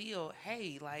and feel,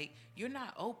 hey, you're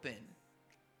not open.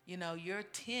 You're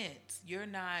tense. You're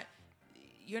not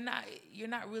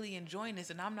really enjoying this,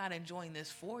 and I'm not enjoying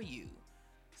this for you.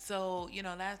 So,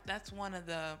 that's one of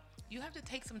you have to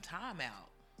take some time out.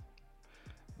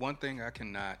 One thing I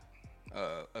cannot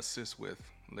assist with,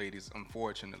 ladies,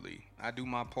 unfortunately, I do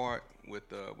my part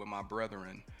with my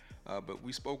brethren, but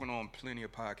we've spoken on plenty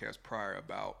of podcasts prior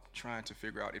about trying to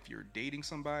figure out if you're dating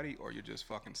somebody or you're just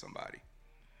fucking somebody.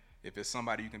 If it's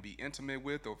somebody you can be intimate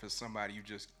with, or if it's somebody you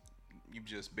just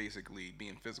basically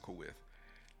being physical with.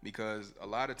 Because a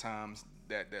lot of times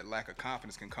that lack of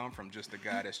confidence can come from just a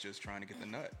guy that's just trying to get the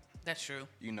nut. That's true.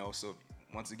 So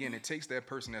once again, it takes that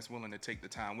person that's willing to take the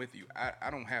time with you. I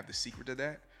don't have the secret to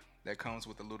that. That comes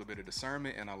with a little bit of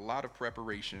discernment and a lot of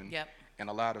preparation. Yep. And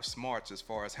a lot of smarts as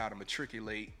far as how to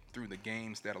matriculate through the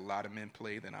games that a lot of men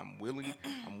play, that I'm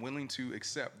willing to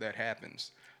accept that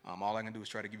happens. All I can do is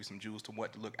try to give you some jewels to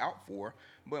what to look out for.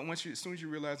 But as soon as you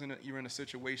realize you're in a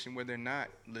situation where they're not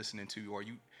listening to you, or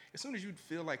as soon as you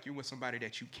feel like you're with somebody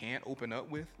that you can't open up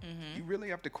with, you really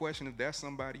have to question if that's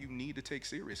somebody you need to take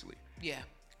seriously. Yeah.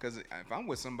 Because if I'm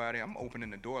with somebody, I'm opening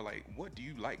the door like, what do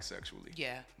you like sexually?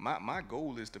 Yeah. My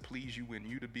goal is to please you and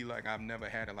you to be like, I've never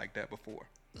had it like that before.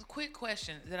 A quick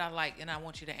question that I like and I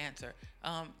want you to answer.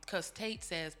 Because Tate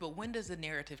says, but when does the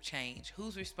narrative change?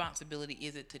 Whose responsibility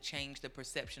is it to change the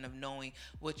perception of knowing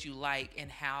what you like and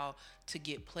how to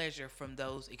get pleasure from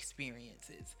those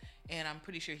experiences? And I'm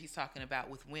pretty sure he's talking about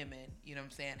with women, you know what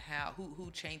I'm saying?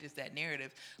 Who changes that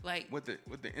narrative? Like With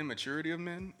the immaturity of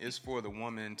men is for the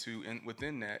woman to, and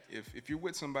within that, if you're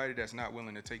with somebody that's not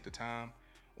willing to take the time,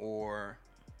 or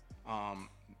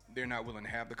they're not willing to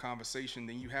have the conversation,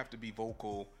 then you have to be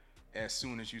vocal as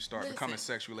soon as you start becoming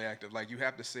sexually active. Like, you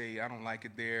have to say, I don't like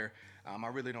it there. I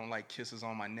really don't like kisses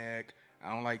on my neck.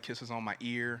 I don't like kisses on my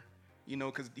ear. You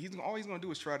know, because all he's going to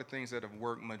do is try the things that have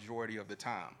worked majority of the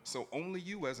time. So only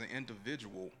you as an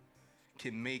individual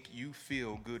can make you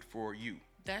feel good for you.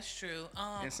 That's true.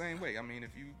 And same way, I mean,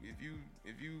 if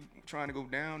you trying to go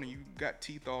down and you got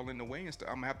teeth all in the way and stuff,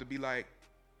 I'm gonna have to be like,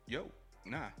 yo,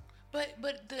 nah. But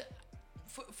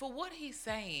for what he's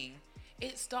saying,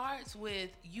 it starts with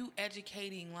you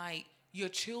educating like your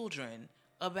children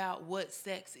about what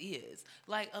sex is.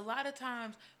 Like, a lot of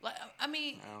times, like, I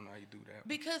mean, I don't know how you do that.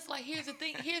 Because like here's the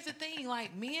thing,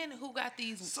 like men who got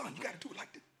these Son, you gotta do it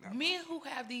like this. No. Men who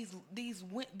have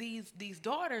these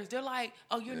daughters, they're like,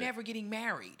 oh, you're never getting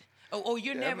married. Oh,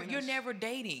 you're never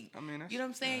dating. I mean, you know what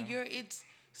I'm saying?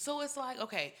 So it's like,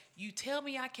 okay, you tell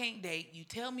me I can't date. You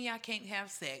tell me I can't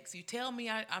have sex. You tell me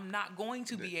I'm not going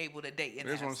to be able to date and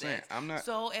have sex. That's what I'm saying. I'm not.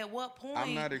 So at what point?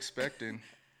 I'm not expecting.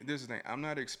 This is the thing. I'm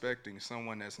not expecting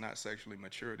someone that's not sexually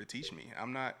mature to teach me.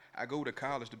 I go to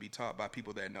college to be taught by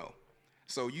people that know.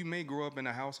 So you may grow up in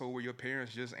a household where your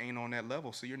parents just ain't on that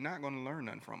level, so you're not going to learn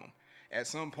nothing from them. At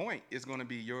some point, it's going to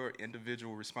be your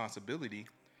individual responsibility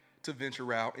to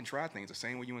venture out and try things. The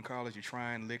same way you in college, you're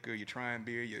trying liquor, you're trying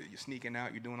beer, you're sneaking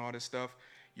out, you're doing all this stuff.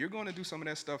 You're going to do some of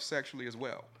that stuff sexually as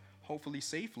well. Hopefully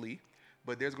safely,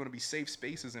 but there's going to be safe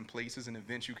spaces and places and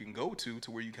events you can go to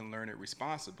where you can learn it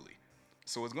responsibly.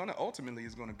 So it's going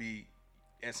to be,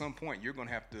 at some point, you're going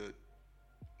to have to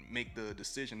make the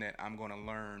decision that I'm going to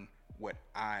learn what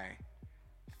I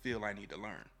feel I need to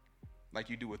learn. Like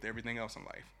you do with everything else in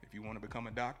life. If you want to become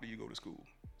a doctor, you go to school.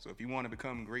 So if you want to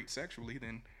become great sexually,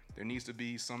 then there needs to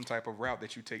be some type of route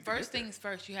that you take. First things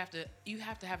first, you have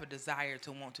to have a desire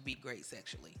to want to be great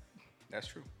sexually. That's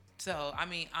true. So, I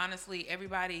mean, honestly,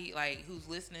 everybody like who's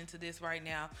listening to this right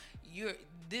now,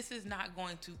 this is not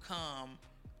going to come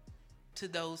to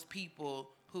those people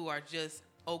who are just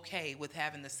okay with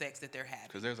having the sex that they're having.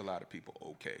 Because there's a lot of people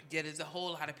okay. Yeah, there's a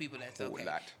whole lot of people that's okay.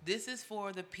 Lot. This is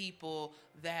for the people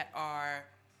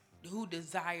who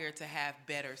desire to have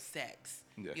better sex.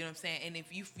 Yeah. You know what I'm saying? And if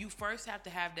you first have to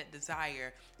have that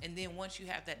desire, and then once you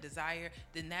have that desire,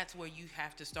 then that's where you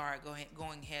have to start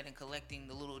going ahead and collecting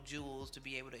the little jewels to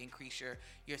be able to increase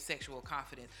your sexual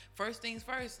confidence. First things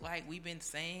first, like we've been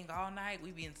saying all night,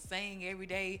 we've been saying every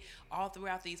day, all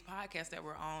throughout these podcasts that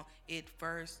we're on, it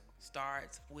first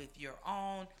starts with your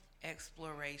own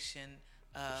exploration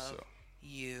of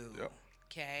you. Yep.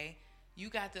 Okay? You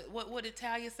got what did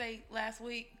Talia say last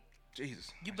week?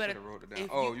 Jesus, you better wrote it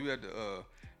down.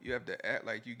 You have to act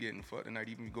like you getting fucked tonight,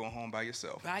 even if you going home by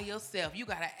yourself. By yourself, you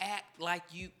gotta act like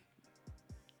you.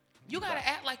 You gotta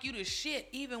act like you the shit,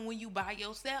 even when you by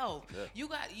yourself. Yeah.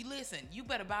 You listen. You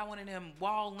better buy one of them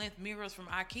wall length mirrors from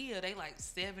IKEA. They like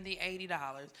 $70,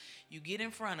 $80. You get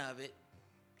in front of it,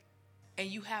 and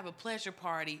you have a pleasure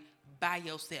party by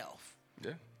yourself.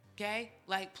 Yeah. Okay?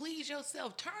 Like, please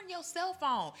yourself. Turn yourself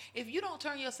on. If you don't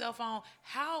turn yourself on,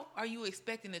 how are you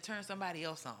expecting to turn somebody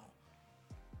else on?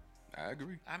 I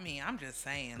agree. I mean, I'm just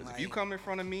saying. Because if you come in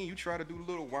front of me and you try to do the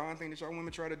little wine thing that y'all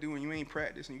women try to do and you ain't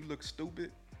practicing and you look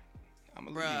stupid,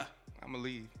 I'm going to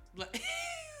leave.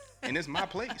 And it's my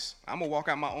place. I'm going to walk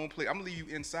out my own place. I'm going to leave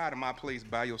you inside of my place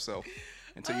by yourself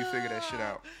until you figure that shit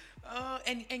out.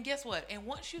 And guess what? And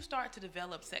once you start to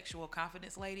develop sexual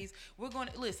confidence, ladies, we're going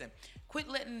to listen. Quit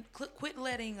letting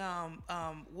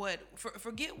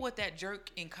forget what that jerk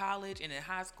in college and in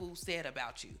high school said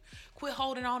about you. Quit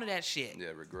holding on to that shit.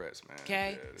 Yeah, regrets, man.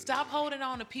 Okay, yeah, stop holding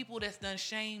on to people that's done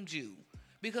shamed you.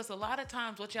 Because a lot of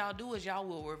times what y'all do is y'all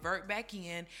will revert back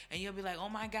in and you'll be like, oh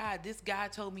my God, this guy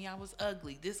told me I was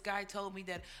ugly. This guy told me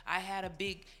that I had a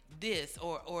big this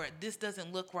or this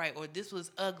doesn't look right or this was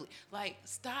ugly. Like,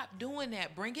 stop doing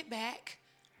that. Bring it back.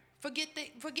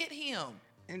 Forget him.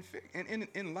 And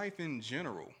in life in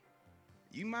general,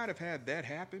 you might have had that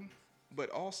happen, but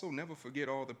also never forget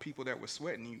all the people that were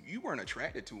sweating you. You weren't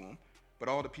attracted to them. But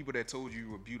all the people that told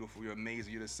you were beautiful, you're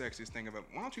amazing, you're the sexiest thing ever.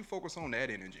 Why don't you focus on that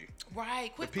energy?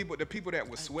 Right. The people that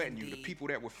were sweating you, the people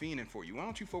that were fiending for you. Why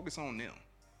don't you focus on them?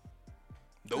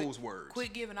 Those words.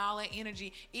 Quit giving all that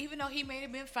energy, even though he may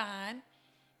have been fine,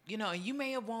 and you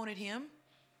may have wanted him.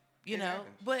 you It know.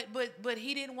 happens. But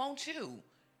he didn't want you.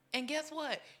 And guess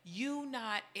what? You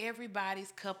not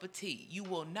everybody's cup of tea. You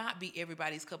will not be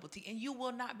everybody's cup of tea, and you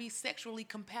will not be sexually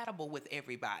compatible with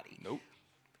everybody. Nope.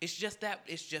 It's just that.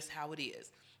 It's just how it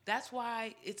is. That's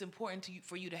why it's important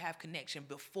for you to have connection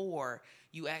before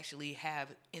you actually have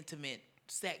intimate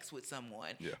sex with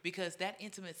someone. Yeah. Because that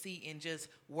intimacy in just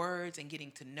words and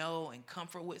getting to know and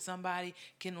comfort with somebody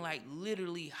can like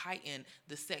literally heighten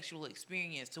the sexual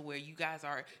experience to where you guys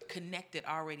are connected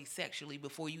already sexually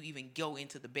before you even go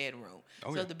into the bedroom.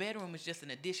 Oh, So yeah. the bedroom is just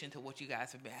an addition to what you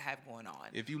guys have going on.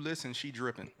 If you listen, she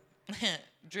dripping.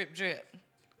 Drip, drip.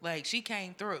 Like she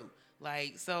came through.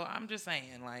 Like, so I'm just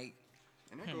saying, like,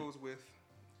 And that goes with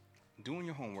doing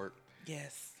your homework.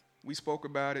 yes. We spoke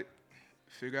about it.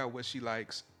 Figure out what she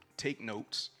likes. Take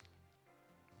notes.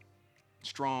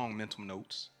 Strong mental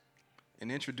notes.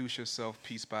 And introduce yourself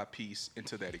piece by piece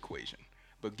into that equation.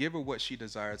 But give her what she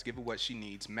desires. Give her what she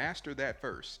needs. Master that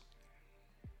first.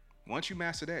 Once you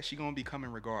master that, she's going to be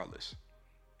coming regardless.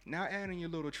 Now add in your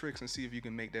little tricks and see if you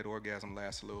can make that orgasm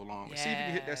last a little longer. See if you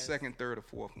can hit that Yes. second, third, or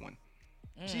fourth one.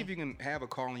 See if you can have her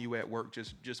calling you at work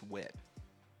just wet.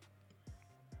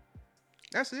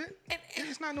 That's it.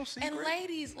 It's not no secret. And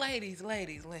ladies,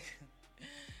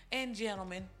 and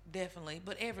gentlemen, definitely,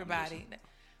 but everybody.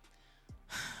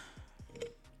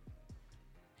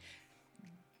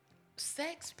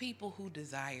 Sex people who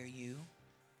desire you,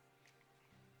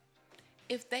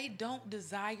 if they don't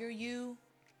desire you,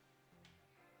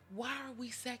 why are we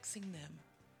sexing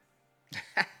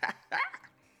them?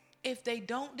 If they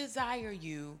don't desire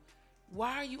you,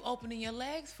 why are you opening your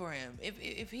legs for him?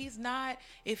 If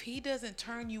he doesn't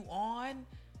turn you on,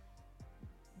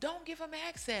 don't give him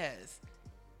access.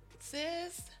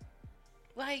 Sis,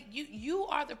 like you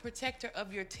are the protector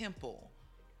of your temple.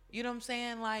 You know what I'm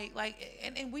saying?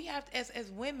 And we have to, as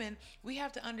women, we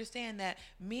have to understand that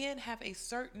men have a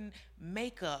certain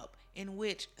makeup in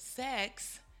which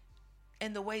sex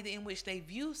and the way in which they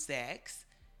view sex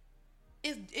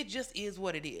it just is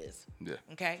what it is. Yeah.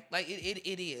 Okay? Like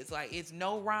it is. Like it's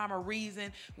no rhyme or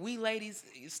reason. We ladies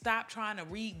stop trying to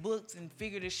read books and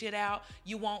figure the shit out.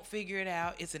 You won't figure it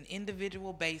out. It's an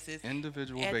individual basis. At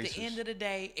the end of the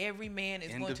day, every man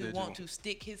is going to want to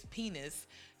stick his penis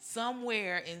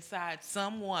somewhere inside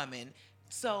some woman.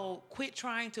 So quit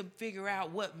trying to figure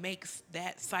out what makes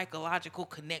that psychological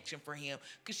connection for him,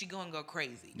 because you're going to go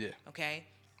crazy. Yeah. Okay?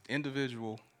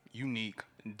 Individual, unique,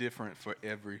 different for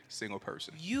every single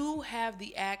person. You have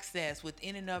the access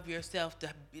within and of yourself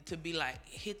to be like,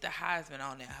 hit the Heisman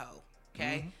on that hoe.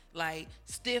 Okay? Like,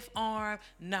 stiff arm,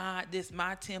 nah, this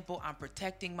my temple. I'm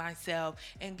protecting myself.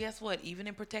 And guess what? Even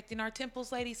in protecting our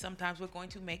temples, ladies, sometimes we're going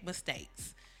to make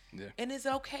mistakes. Yeah. And it's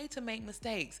okay to make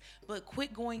mistakes, but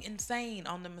quit going insane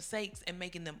on the mistakes and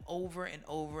making them over and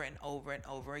over and over and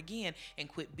over again, and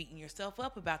quit beating yourself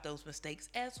up about those mistakes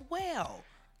as well.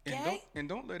 Okay? And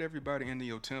don't let everybody into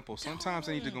your temple. Sometimes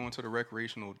they need to go into the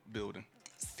recreational building.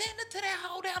 Send it to that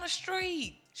hoe down the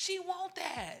street. She want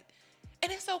that.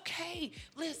 And it's okay.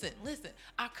 Listen.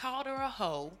 I called her a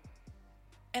hoe,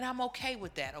 and I'm okay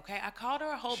with that, okay? I called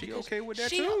her a hoe She because okay with that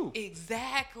too.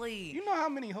 Exactly. You know how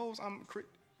many hoes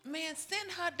Man, send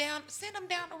them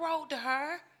down the road to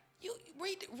her. You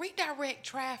redirect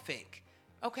traffic,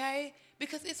 okay?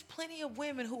 Because it's plenty of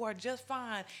women who are just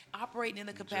fine operating in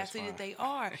the capacity that they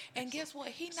are. And guess what?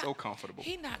 He not so comfortable.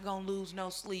 He not gonna lose no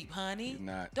sleep, honey. He's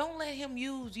not. Don't let him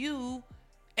use you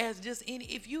as just any.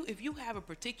 If you have a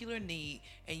particular need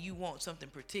and you want something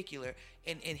particular,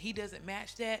 and he doesn't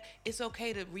match that, it's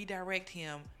okay to redirect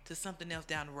him to something else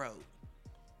down the road.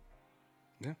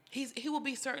 Yeah. He will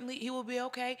be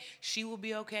okay. She will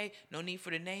be okay. No need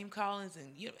for the name callings,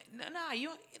 and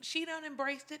she done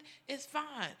embraced it. It's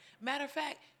fine. Matter of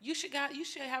fact, you should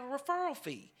have a referral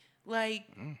fee. Like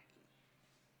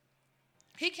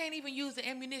he can't even use the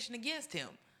ammunition against him.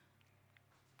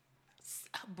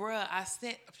 Bruh, I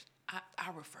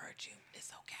referred you.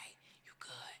 It's okay. You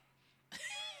good.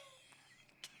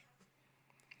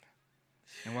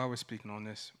 And while we're speaking on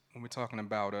this, when we're talking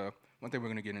about one thing we're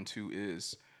going to get into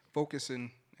is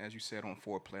focusing, as you said, on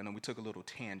foreplay. And we took a little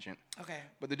tangent. Okay.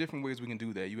 But the different ways we can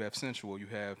do that, you have sensual, you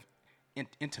have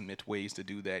intimate ways to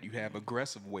do that, you have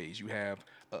aggressive ways, you have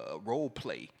role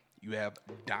play, you have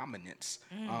dominance.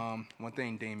 One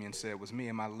thing Damien said was, me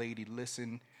and my lady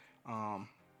listen and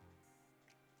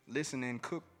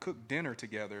cook dinner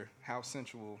together. How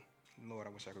sensual. Lord,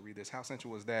 I wish I could read this. How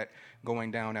sensual is that,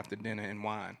 going down after dinner and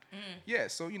wine? Yeah,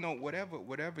 so,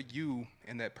 whatever you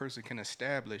and that person can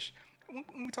establish,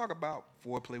 when we talk about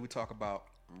foreplay, we talk about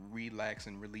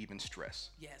relaxing, relieving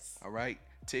stress. Yes. All right,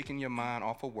 taking your mind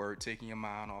off of work, taking your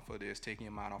mind off of this, taking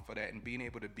your mind off of that, and being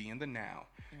able to be in the now,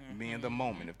 be in the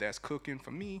moment. If that's cooking,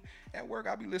 for me at work,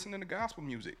 I'll be listening to gospel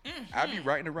music. I'll be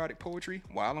writing erotic poetry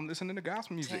while I'm listening to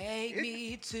gospel music. Take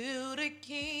me to the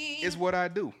King. It's what I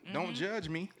do. Don't judge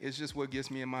me. It's just what gets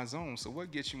me in my zone. So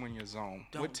what gets you in your zone?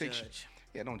 Don't judge.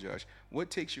 Yeah, don't judge. What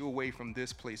takes you away from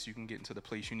this place you can get into the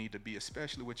place you need to be,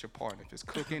 especially with your partner? If it's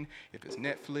cooking, if it's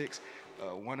Netflix.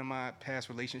 One of my past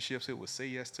relationships, it was Say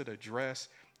Yes to the Dress.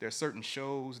 There's certain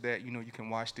shows that, you can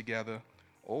watch together.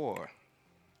 Or,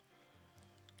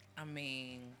 I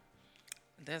mean,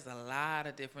 there's a lot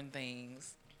of different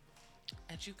things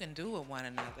that you can do with one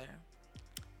another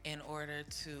in order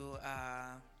to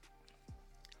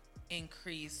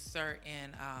increase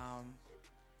certain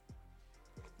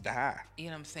the high. you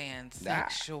know what I'm saying,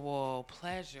 sexual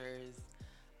pleasures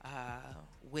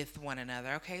with one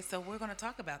another. Okay, so we're going to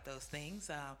talk about those things.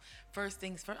 First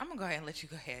things first, I'm going to go ahead and let you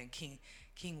go ahead and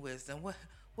King Wisdom.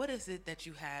 What is it that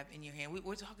you have in your hand?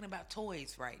 We're talking about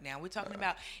toys right now. We're talking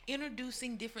about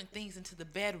introducing different things into the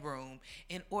bedroom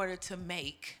in order to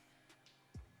make.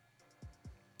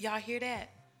 Y'all hear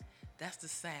that? That's the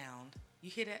sound.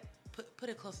 You hear that? Put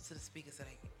it closer to the speaker so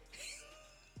they can.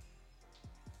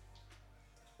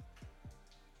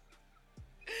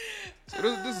 So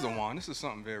this is a wand. This is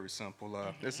something very simple.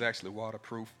 This is actually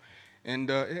waterproof. And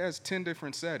it has 10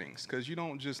 different settings because you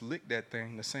don't just lick that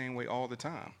thing the same way all the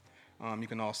time. You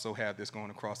can also have this going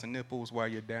across the nipples while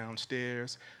you're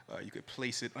downstairs. You could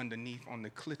place it underneath on the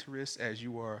clitoris as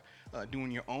you are doing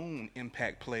your own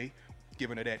impact play,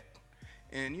 giving it that.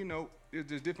 And,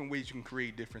 there's different ways you can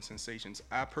create different sensations.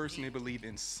 I personally believe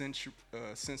in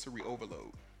sensory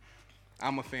overload.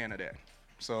 I'm a fan of that.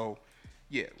 So,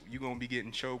 yeah, you're going to be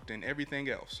getting choked and everything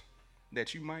else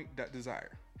that you might desire.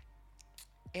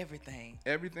 Everything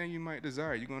you might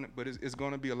desire. But it's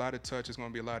going to be a lot of touch. It's going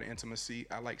to be a lot of intimacy.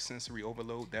 I like sensory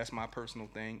overload. That's my personal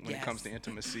thing when it comes to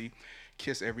intimacy.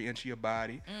 Kiss every inch of your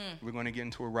body. We're going to get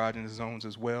into erogenous zones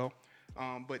as well.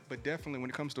 But definitely when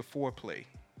it comes to foreplay,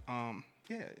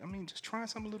 just trying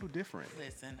something a little different.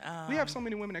 Listen, we have so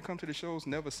many women that come to the shows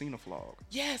never seen a flog.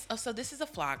 Yes. Oh, so this is a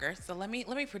flogger. So let me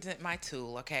present my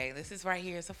tool. Okay, this is right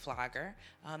here is a flogger.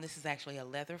 This is actually a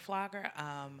leather flogger.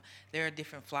 There are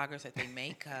different floggers that they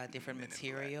make, different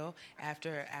material.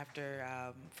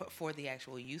 For the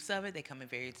actual use of it, they come in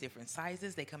various different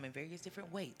sizes. They come in various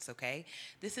different weights. Okay,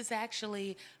 this is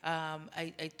actually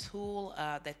a tool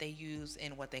that they use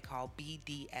in what they call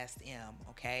BDSM.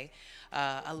 Okay,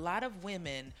 a lot of women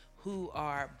who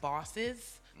are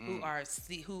bosses, who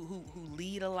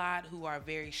lead a lot, who are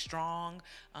very strong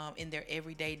in their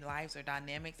everyday lives or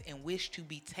dynamics, and wish to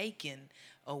be taken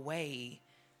away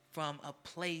from a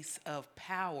place of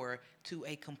power to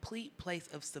a complete place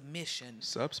of submission.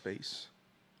 Subspace.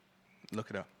 Look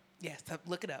it up. Yes,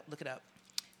 look it up.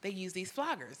 They use these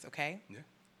floggers, okay? Yeah.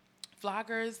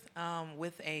 Floggers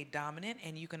with a dominant,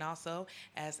 and you can also,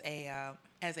 as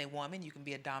a woman, you can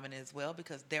be a dominant as well,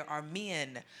 because there are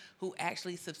men who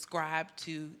actually subscribe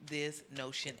to this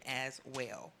notion as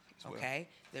well. Okay,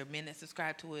 there are men that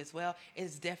subscribe to it as well.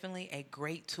 It's definitely a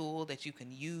great tool that you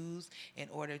can use in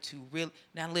order to really.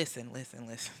 Now listen.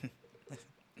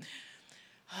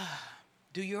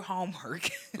 Do your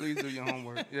homework. Please do your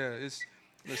homework. Yeah,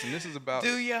 Listen, this is about.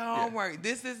 Do your homework.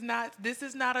 Yeah. This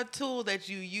is not a tool that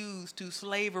you use to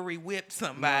slavery whip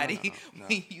somebody no.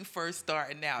 when you first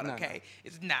starting out. No.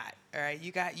 It's not. All right,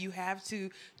 you have to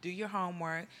do your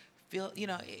homework. Feel,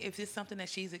 if it's something that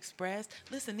she's expressed.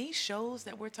 Listen, these shows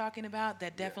that we're talking about,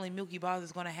 that definitely Milky Balls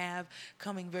is going to have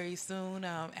coming very soon.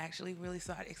 Actually, really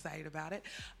excited about it.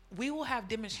 We will have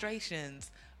demonstrations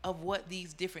of what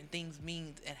these different things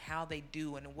mean and how they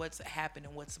do and what's happened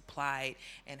and what's applied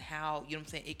and how,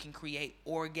 it can create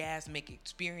orgasmic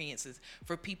experiences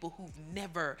for people who've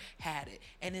never had it.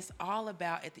 And it's all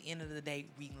about, at the end of the day,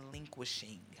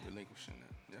 relinquishing it,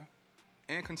 yeah.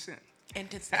 And consent. Yeah.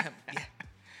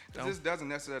 This doesn't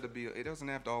necessarily it doesn't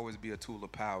have to always be a tool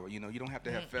of power. You don't have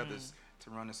to have feathers to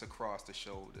run this across the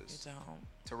shoulders,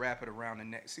 to wrap it around the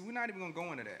neck. See, we're not even gonna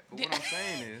go into that. But what I'm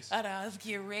saying is, I know, I was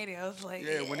getting ready. I was like,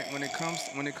 yeah. When it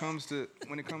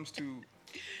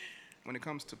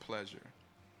comes to pleasure,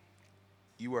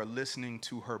 you are listening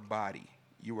to her body.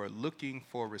 You are looking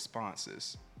for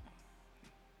responses.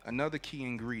 Another key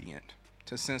ingredient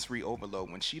to sensory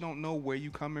overload: when she don't know where you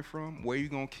coming from, where you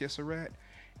gonna kiss her at,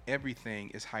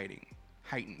 everything is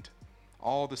heightened.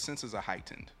 All the senses are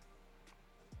heightened.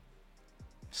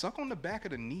 Suck on the back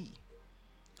of the knee.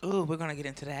 Ooh, we're going to get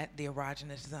into that, the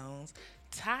erogenous zones.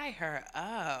 Tie her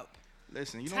up.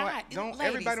 Listen, you know Tie- what? Don't ladies,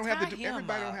 everybody don't have tie to do him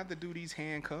everybody up. don't have to do these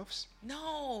handcuffs.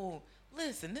 No,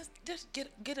 listen. Just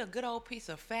get a good old piece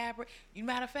of fabric. You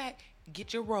matter of fact,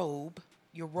 get your robe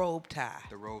tie.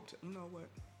 The robe. You know what?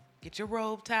 Get your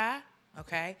robe tie.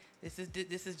 Okay, this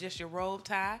is just your robe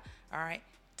tie. All right,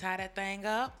 tie that thing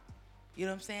up. You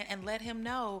know what I'm saying, and let him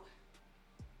know,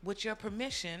 with your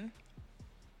permission,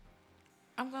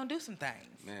 I'm gonna do some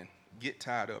things. Man, get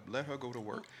tied up. Let her go to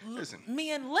work. Listen,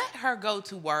 Men, let her go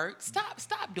to work. Stop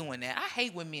doing that. I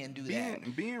hate when men do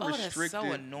that. being Oh, that's restricted. so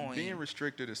annoying. Being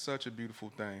restricted is such a beautiful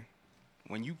thing.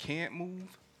 When you can't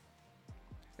move,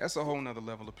 that's a whole nother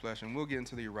level of pleasure. And we'll get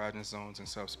into the erogenous zones and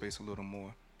subspace a little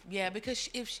more. Yeah, because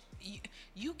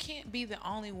you can't be the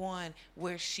only one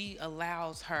where she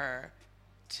allows her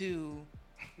to.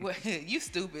 Well, you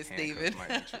stupid, Steven.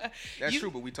 That's true,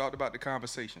 but we talked about the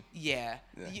conversation. Yeah.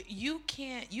 Yeah. You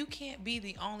can't be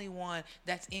the only one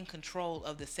that's in control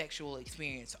of the sexual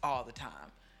experience all the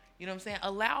time. You know what I'm saying?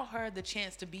 Allow her the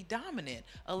chance to be dominant.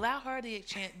 Allow her the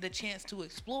chance to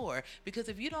explore. Because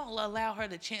if you don't allow her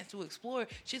the chance to explore,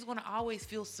 she's going to always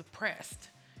feel suppressed.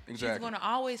 Exactly. She's going to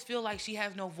always feel like she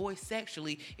has no voice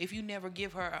sexually if you never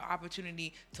give her an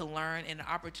opportunity to learn and an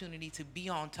opportunity to be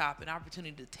on top, an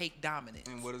opportunity to take dominance.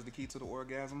 And what is the key to the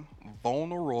orgasm?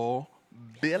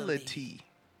 Vulnerability.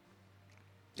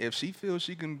 If she feels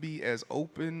she can be as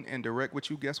open and direct with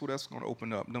you, guess what else is going to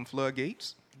open up? Them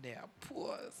floodgates. Yeah,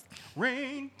 pause.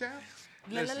 Rain down.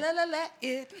 La Listen, la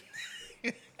it.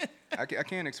 I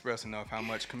can't express enough how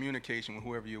much communication with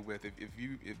whoever you're with.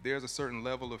 If there's a certain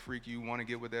level of freak you want to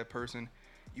get with that person,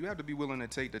 you have to be willing to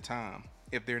take the time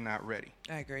if they're not ready.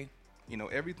 I agree. You know,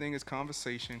 everything is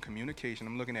conversation, communication.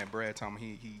 I'm looking at Brad Tom.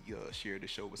 He shared the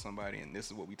show with somebody, and this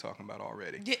is what we talking about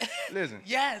already. Yeah. Listen.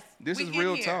 Yes. This we is in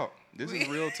real here. talk. This is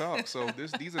real talk. So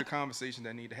these are the conversations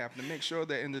that need to happen to make sure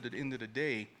that at the end of the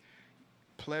day,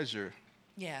 pleasure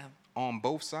Yeah. on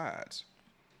both sides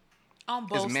On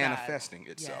both is sides. manifesting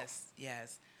itself.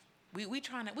 Yes. We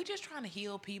just trying to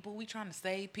heal people. We trying to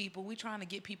save people. We trying to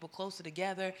get people closer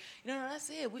together. You know, that's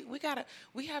it.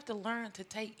 We have to learn to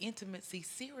take intimacy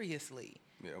seriously.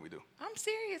 Yeah, we do. I'm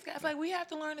serious, guys. Like, we have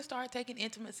to learn to start taking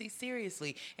intimacy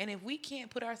seriously. And if we can't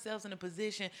put ourselves in a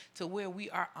position to where we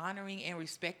are honoring and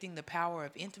respecting the power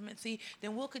of intimacy,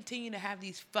 then we'll continue to have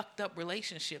these fucked up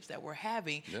relationships that we're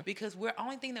having because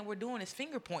only thing that we're doing is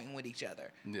finger pointing with each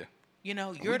other. Yeah. You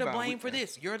know, you're to blame for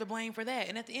this, you're to blame for that.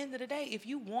 And at the end of the day, if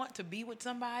you want to be with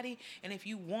somebody and if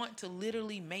you want to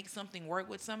literally make something work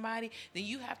with somebody, then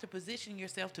you have to position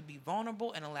yourself to be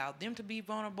vulnerable and allow them to be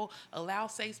vulnerable, allow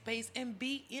safe space, and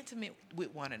be intimate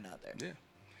with one another. Yeah.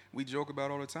 We joke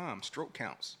about all the time, stroke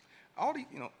counts.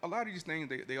 A lot of these things,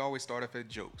 they always start off as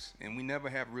jokes, and we never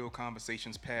have real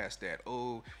conversations past that.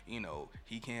 Oh,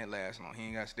 he can't last long. He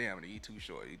ain't got stamina. He too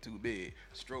short. He too big.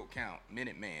 Stroke count,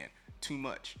 minute man, too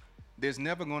much. There's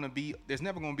never gonna be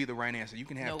the right answer. You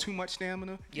can have too much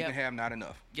stamina. You can have not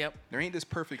enough. Yep. There ain't this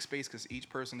perfect space because each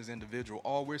person is individual.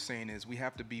 All we're saying is we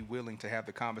have to be willing to have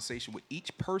the conversation with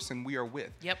each person we are with.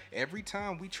 Yep. Every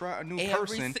time we try a new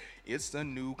person, it's a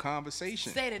new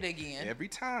conversation. Say it again. Every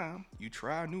time you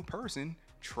try a new person,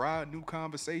 try a new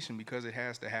conversation because it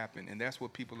has to happen, and that's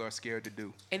what people are scared to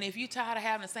do. And if you're tired of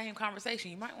having the same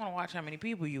conversation, you might want to watch how many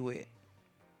people you with.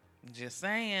 Just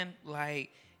saying,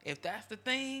 like, if that's the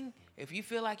thing, if you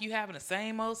feel like you having the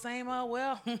same old,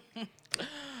 well,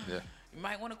 Yeah. you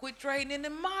might want to quit trading in the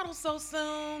models so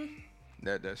soon.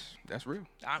 That's real.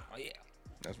 Yeah.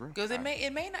 That's real. Because it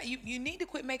may not. You need to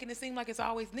quit making it seem like it's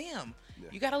always them. Yeah.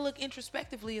 You got to look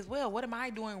introspectively as well. What am I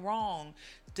doing wrong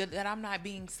that I'm not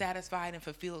being satisfied and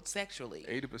fulfilled sexually?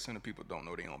 80% of people don't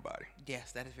know their own body.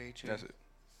 Yes, that is very true. That's it.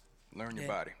 Learn your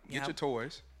Yeah. body. Get Yeah. your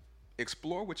toys.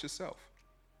 Explore with yourself.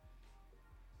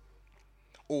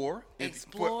 Or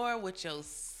Explore with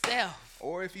yourself.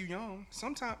 Or if you're young,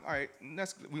 sometimes, all right,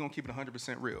 we're going to keep it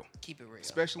 100% real. Keep it real.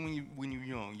 Especially when you're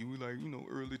young. You were like,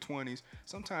 early 20s.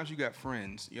 Sometimes you got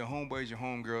friends, your homeboys, your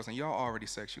homegirls, and y'all already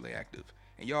sexually active.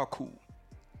 And y'all cool.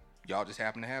 Y'all just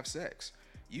happen to have sex.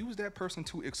 Use that person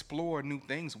to explore new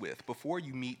things with before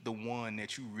you meet the one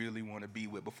that you really want to be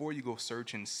with, before you go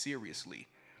searching seriously.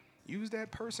 Use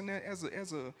that person as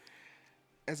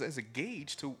a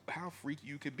gauge to how freaky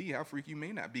you could be, how freaky you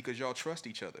may not, because y'all trust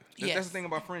each other. That's the thing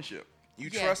about friendship. You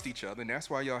trust each other, and that's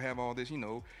why y'all have all this,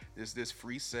 this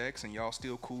free sex, and y'all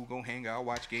still cool, go hang out,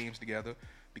 watch games together,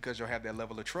 because y'all have that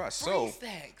level of trust. Free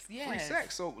sex, yes. Free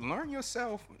sex. So learn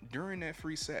yourself during that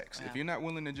free sex. Yeah. If you're not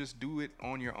willing to just do it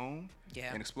on your own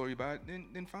Yeah. and explore your body,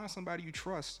 then find somebody you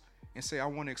trust and say, I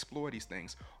want to explore these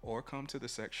things. Or come to the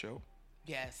sex show.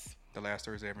 Yes. The last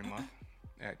Thursday every month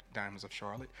at Diamonds of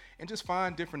Charlotte, and just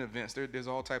find different events. There's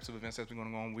all types of events that's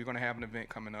going on. We're going to have an event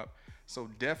coming up. So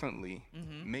definitely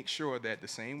make sure that the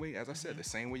same way, as I said, the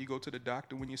same way you go to the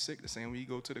doctor when you're sick, the same way you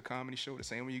go to the comedy show, the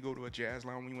same way you go to a jazz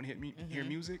lounge when you want to hear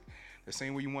music, the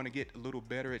same way you want to get a little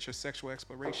better at your sexual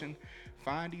exploration,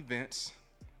 find events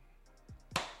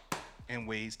and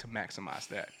ways to maximize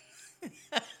that.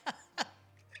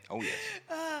 Oh,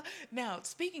 yes. Now,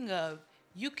 speaking of,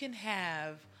 you can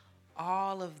have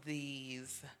all of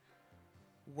these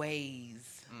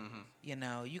ways, you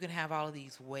know, you can have all of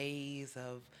these ways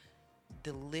of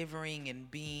delivering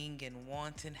and being and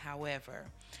wanting. However,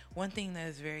 one thing that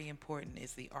is very important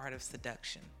is the art of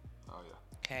seduction. Oh, yeah.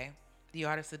 Okay? The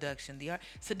art of seduction.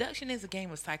 Seduction is a game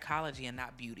of psychology and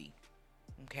not beauty.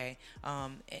 Okay?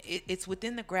 It's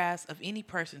within the grasp of any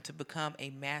person to become a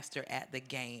master at the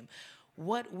game.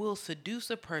 What will seduce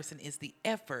a person is the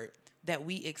effort that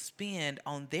we expend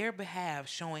on their behalf,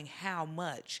 showing how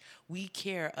much we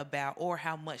care about or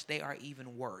how much they are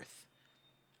even worth.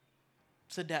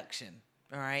 Seduction.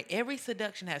 All right. Every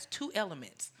seduction has two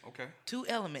elements. Okay. Two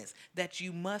elements that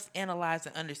you must analyze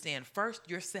and understand. First,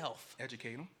 yourself.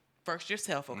 Educate them. First,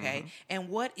 yourself. Okay. And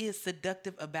what is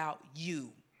seductive about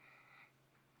you?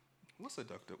 What's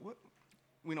seductive? What?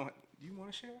 We don't. Do you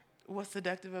want to share? What's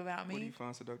seductive about me? What do you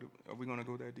find seductive? Are we gonna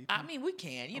go that deep? I mean, we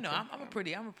can. You know, I'm a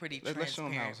pretty Let's show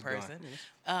 'em how transparent it's person.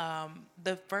 done.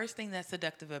 The first thing that's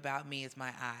seductive about me is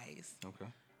my eyes. Okay.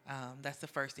 That's the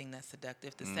first thing that's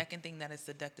seductive. The second thing that is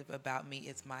seductive about me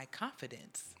is my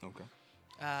confidence. Okay.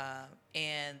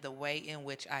 And the way in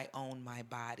which I own my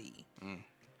body.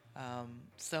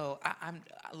 So I'm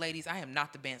ladies, I am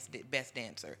not the best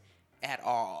dancer at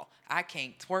all. I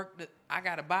can't twerk. I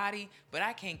got a body, but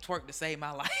I can't twerk to save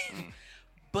my life.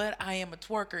 But I am a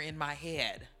twerker in my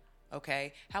head.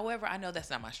 Okay. However, I know that's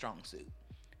not my strong suit.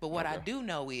 But what I do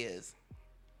know is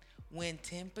when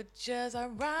temperatures are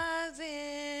rising,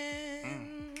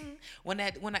 when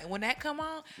that come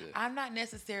on, I'm not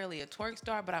necessarily a twerk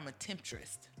star, but I'm a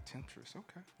temptress. Temptress,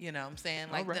 okay. You know what I'm saying?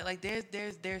 Like, right. like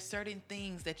there's certain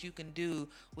things that you can do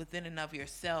within and of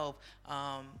yourself.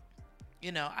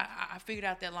 You know, I figured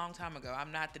out that a long time ago.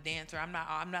 I'm not the dancer. I'm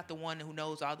not the one who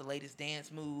knows all the latest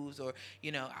dance moves, or,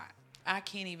 you know, I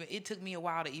can't even. It took me a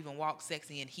while to even walk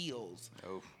sexy in heels.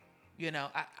 Oh. You know,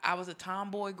 I was a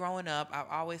tomboy growing up. I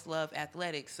always loved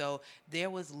athletics. So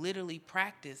there was literally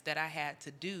practice that I had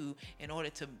to do in order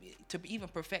to even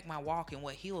perfect my walk and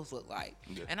what heels look like.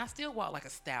 Yeah. And I still walk like a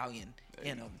stallion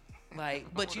in them.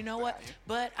 Like, but you know what?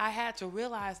 But I had to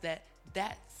realize that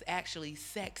that's actually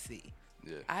sexy.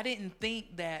 Yeah. I didn't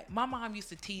think that. My mom used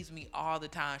to tease me all the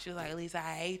time. She was like, Lisa,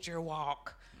 I hate your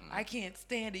walk. I can't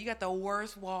stand it. You got the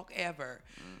worst walk ever.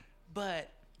 But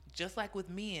just like with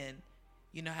men,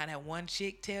 you know how that one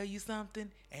chick tell you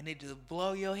something and it just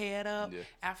blow your head up? Yeah.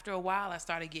 After a while, I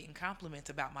started getting compliments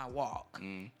about my walk.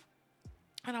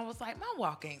 And I was like, my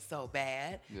walk ain't so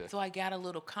bad. Yeah. So I got a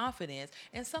little confidence.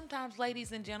 And sometimes,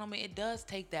 ladies and gentlemen, it does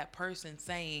take that person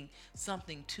saying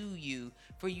something to you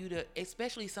for you to,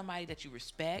 especially somebody that you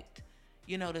respect,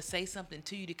 you know, to say something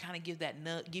to you to kind of give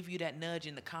you that nudge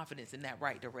and the confidence in that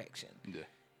right direction. Yeah.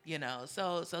 You know,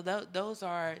 so those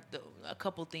are a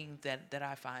couple things that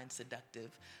I find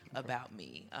seductive about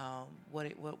me.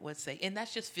 What say, and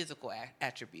that's just physical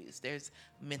attributes. There's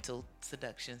mental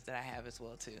seductions that I have as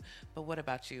well too. But what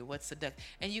about you? What's seductive?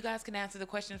 And you guys can answer the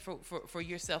question for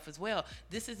yourself as well.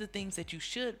 This is the things that you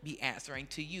should be answering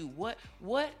to you. What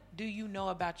do you know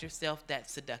about yourself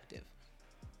that's seductive?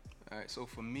 All right, so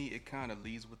for me, it kind of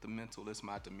leads with the mental. It's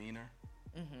my demeanor.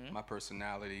 My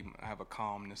personality. I have a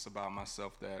calmness about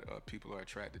myself that people are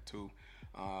attracted to.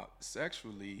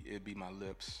 Sexually, it'd be my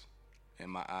lips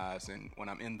and my eyes, and when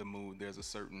I'm in the mood, there's a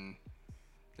certain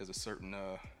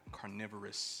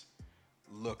carnivorous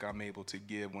look I'm able to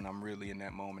give when I'm really in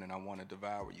that moment and I want to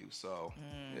devour you. So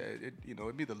yeah,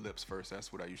 it'd be the lips first.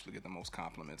 That's what I usually get the most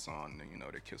compliments on. You know,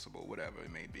 they're kissable, whatever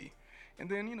it may be. And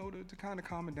then, you know, to kind of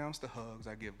calm it down, it's the hugs.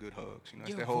 I give good hugs. You know,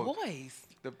 it's your that whole voice.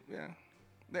 Yeah.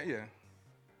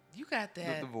 You got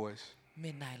that. The voice.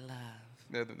 Midnight love.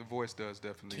 Yeah, the voice does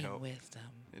definitely help. Wisdom.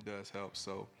 It does help.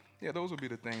 So, yeah, those would be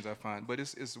the things I find. But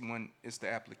it's the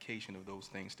application of those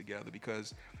things together.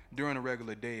 Because during a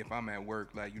regular day, if I'm at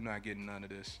work, like, you're not getting none of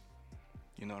this.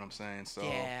 You know what I'm saying? So,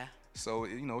 yeah. So,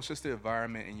 you know, it's just the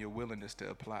environment and your willingness to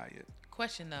apply it.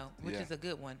 Question though, which is a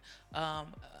good one.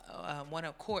 One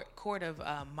of Court of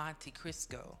Monte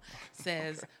Cristo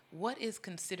says, "What is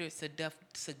considered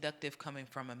seductive coming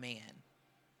from a man?"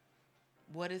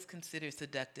 What is considered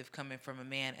seductive coming from a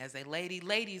man as a lady?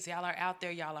 Ladies, y'all are out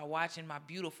there. Y'all are watching my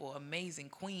beautiful, amazing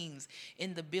queens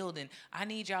in the building. I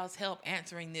need y'all's help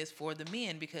answering this for the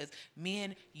men because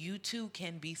men, you too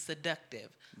can be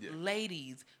seductive. Yeah.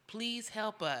 Ladies, please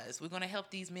help us. We're going to help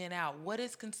these men out. What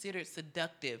is considered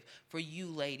seductive for you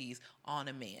ladies on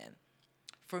a man?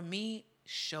 For me,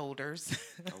 shoulders.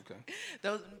 Okay.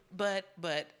 Those, but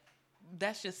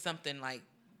that's just something like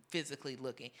physically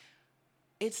looking.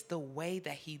 It's the way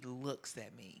that he looks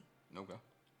at me. Okay.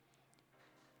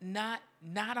 Not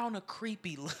on a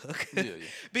creepy look. Yeah.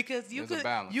 Because you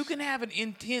can have an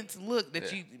intense look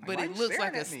that but it looks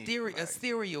like a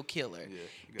serial killer. Yeah.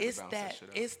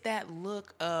 It's that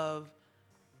look of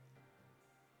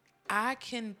I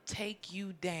can take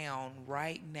you down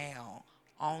right now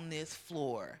on this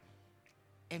floor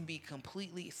and be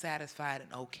completely satisfied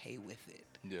and okay with it.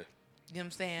 Yeah. You know what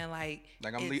I'm saying? Like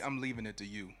I'm leaving it to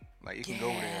you. Like it can go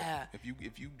there.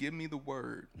 If you give me the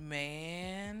word,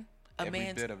 man,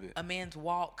 every bit of it. A man's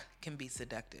walk can be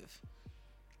seductive.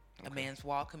 Okay. A man's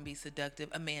walk can be seductive.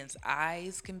 A man's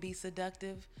eyes can be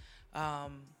seductive.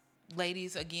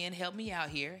 Ladies, again, help me out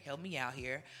here.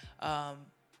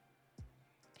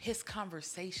 His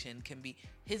conversation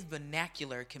his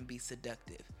vernacular can be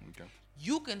seductive. Okay.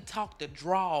 You can talk to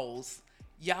draws.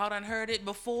 Y'all done heard it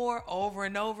before, over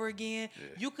and over again. Yeah.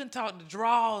 You can talk the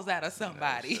draws out of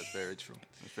somebody. That's very true.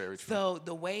 That's very true. So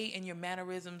the way in your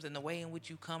mannerisms and the way in which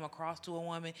you come across to a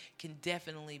woman can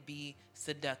definitely be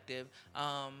seductive.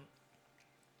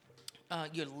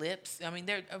 Your lips. I mean,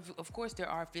 of course there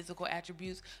are physical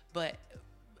attributes, but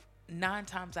 9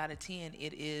 times out of 10,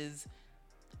 it is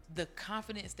the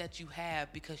confidence that you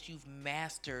have because you've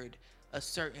mastered a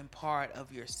certain part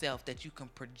of yourself that you can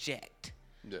project.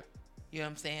 Yeah. You know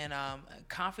what I'm saying?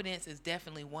 Confidence is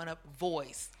definitely one up.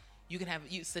 Voice.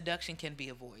 Seduction can be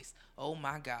a voice. Oh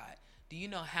my God. Do you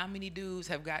know how many dudes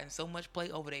have gotten so much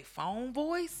play over their phone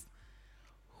voice?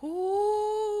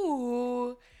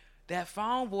 Ooh, that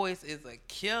phone voice is a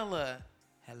killer.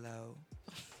 Hello.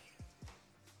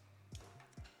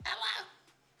 Hello.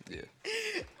 Yeah.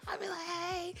 I'll be like,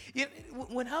 hey.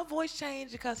 When her voice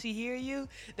changes because she hear you,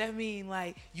 that mean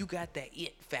like you got that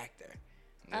it factor.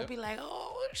 I'd be like,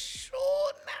 oh,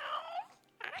 sure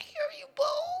now. I hear you,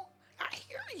 boo. I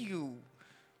hear you.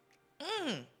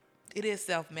 It is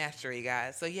self-mastery,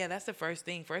 guys. So, yeah, that's the first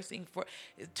thing. For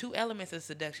 2 elements of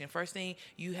seduction. First thing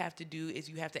you have to do is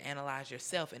you have to analyze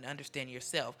yourself and understand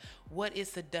yourself. What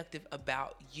is seductive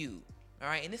about you? All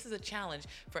right. And this is a challenge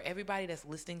for everybody that's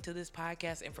listening to this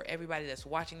podcast and for everybody that's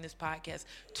watching this podcast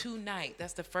tonight.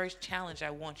 That's the first challenge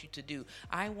I want you to do.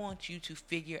 I want you to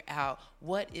figure out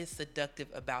what is seductive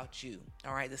about you.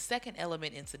 All right. The second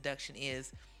element in seduction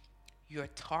is your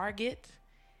target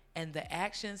and the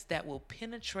actions that will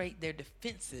penetrate their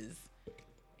defenses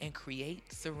and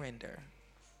create surrender.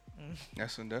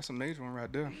 That's a major one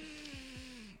right there.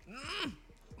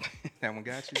 That one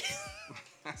got you.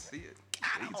 I see it.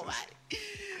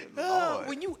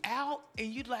 When you out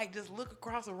and you like just look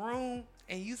across a room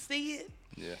and you see it,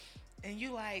 yeah, and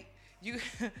you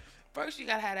first you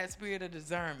gotta have that spirit of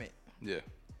discernment. Yeah.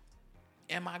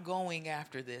 Am I going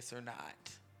after this or not?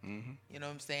 Mm-hmm. You know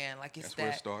what I'm saying? Like that's where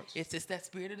it starts. It's just that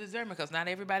spirit of discernment because not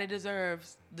everybody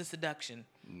deserves the seduction.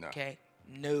 No. Okay.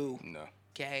 No.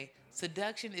 Okay.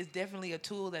 Seduction is definitely a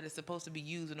tool that is supposed to be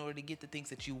used in order to get the things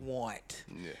that you want.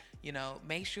 Yeah. You know,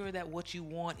 make sure that what you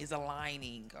want is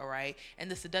aligning, all right?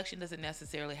 And the seduction doesn't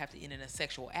necessarily have to end in a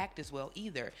sexual act as well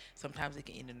either. Sometimes it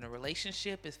can end in a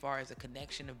relationship as far as a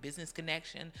connection, a business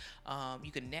connection.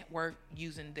 You can network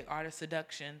using the art of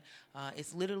seduction.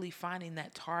 It's literally finding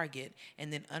that target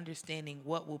and then understanding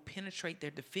what will penetrate their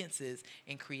defenses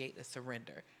and create a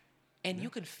surrender. And you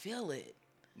can feel it.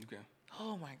 You can.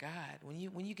 Oh my God. When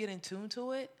you get in tune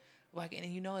to it, like, and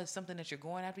you know it's something that you're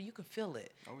going after, you can feel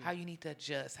it. Oh, yeah. How you need to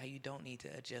adjust, how you don't need to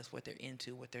adjust, what they're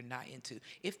into, what they're not into.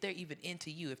 If they're even into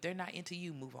you. If they're not into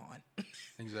you, move on.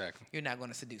 Exactly. You're not going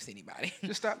to seduce anybody.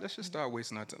 Let's just start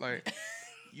wasting our time. Like,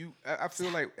 I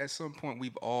feel like at some point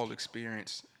we've all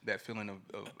experienced that feeling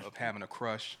of having a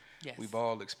crush. Yes. We've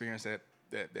all experienced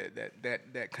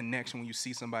that connection when you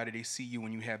see somebody, they see you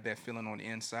when you have that feeling on the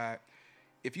inside.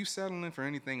 If you settle in for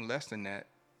anything less than that,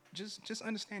 just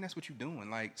understand that's what you're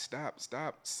doing. Like, stop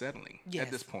settling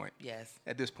at this point. Yes.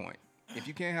 At this point. If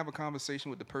you can't have a conversation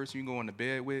with the person you're going to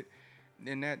bed with,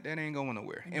 then that ain't going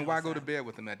nowhere. And why go to bed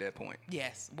with them at that point?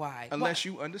 Yes. Why? Unless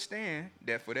you understand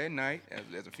that for that night,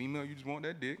 as a female, you just want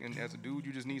that dick, and as a dude,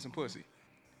 you just need some pussy.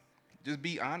 Just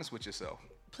be honest with yourself.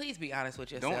 Please be honest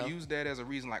with yourself. Don't use that as a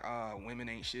reason like, women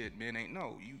ain't shit, men ain't.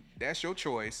 No, that's your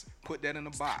choice. Put that in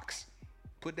a box.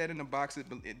 Put that in a box.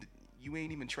 you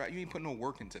ain't even try. You ain't put no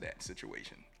work into that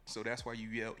situation. So that's why you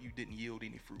didn't yield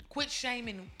any fruit. Quit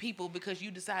shaming people because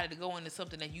you decided to go into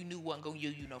something that you knew wasn't gonna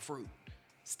yield you no fruit.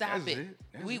 Stop it.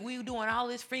 We doing all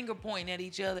this finger pointing at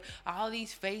each other, all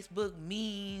these Facebook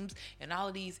memes and all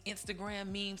of these Instagram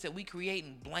memes that we create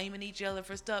and blaming each other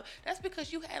for stuff. That's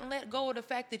because you hadn't let go of the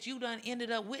fact that you done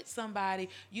ended up with somebody.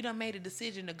 You done made a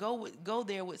decision to go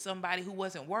there with somebody who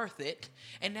wasn't worth it,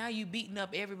 and now you beating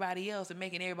up everybody else and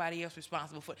making everybody else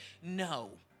responsible for it. No.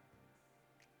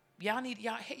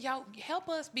 Y'all help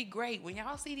us be great. When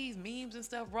y'all see these memes and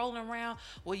stuff rolling around,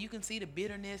 well, you can see the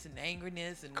bitterness and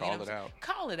angerness and call it out.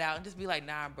 Call it out and just be like,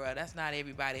 nah, bro, that's not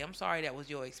everybody. I'm sorry that was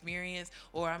your experience,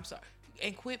 or I'm sorry.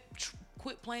 And quit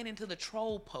playing into the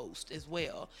troll post as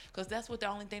well, because that's what the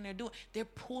only thing they're doing. They're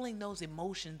pulling those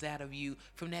emotions out of you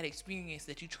from that experience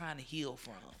that you're trying to heal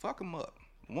from. Fuck them up.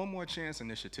 One more chance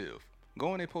initiative.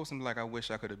 Go on there, post them like, I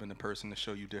wish I could have been the person to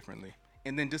show you differently,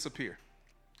 and then disappear.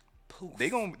 Poof. They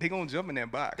gonna jump in that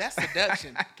box. That's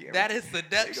seduction. That is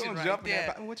seduction. They gonna right jump there. in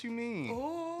that box. What you mean?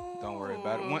 Ooh. Don't worry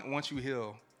about it. Once you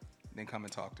heal, then come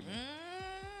and talk to me.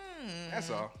 That's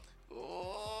all.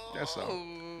 Ooh. That's all.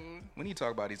 We need to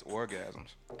talk about these orgasms.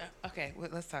 Okay, well,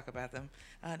 let's talk about them.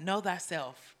 Know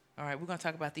thyself. All right, we're gonna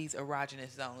talk about these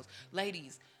erogenous zones,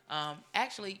 ladies.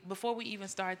 Actually, before we even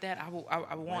start that, I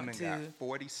want Women to. got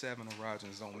 47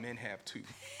 erogenous zones. Men have 2.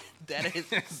 That is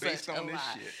based such on a this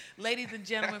lie. shit. Ladies and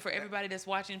gentlemen, for everybody that's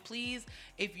watching, please,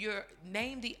 if you're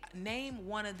name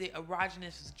one of the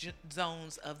erogenous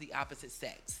zones of the opposite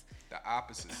sex. The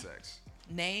opposite sex.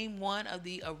 Name one of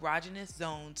the erogenous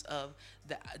zones of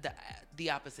the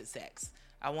opposite sex.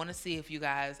 I want to see if you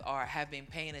guys have been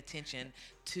paying attention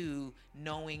to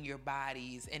knowing your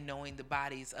bodies and knowing the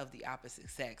bodies of the opposite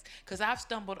sex. Because I've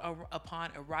stumbled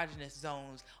upon erogenous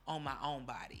zones on my own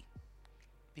body,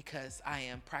 because I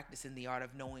am practicing the art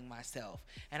of knowing myself.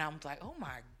 And I'm like, oh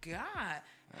my God,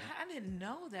 I didn't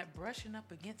know that brushing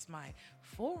up against my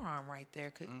forearm right there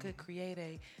could create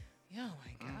oh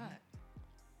my God.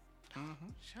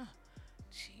 Sure.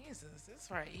 Jesus, this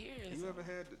right here is. You ever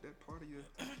had that part of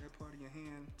your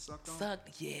hand sucked on?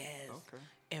 Sucked, yes. Okay.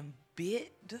 And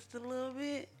bit just a little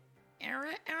bit.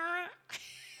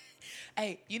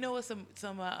 Hey, you know what? Some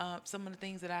of the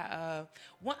things that I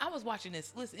was watching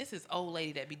this. Listen, it's this old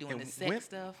lady that be doing this sex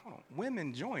stuff.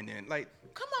 Women join in, like.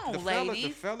 Come on, the ladies.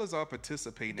 The fellas are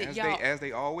participating y'all, as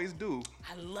they always do.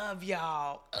 I love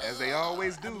y'all. As they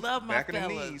always do. I love my back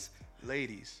fellas. in the knees,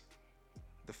 ladies.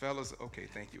 The fellas, okay,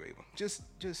 thank you, Ava. Just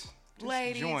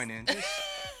ladies. Join in. Just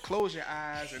close your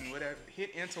eyes and whatever.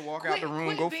 Hit enter, walk out the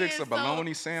room, go fix a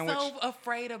bologna sandwich. So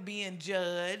afraid of being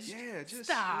judged. Yeah, just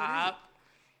stop.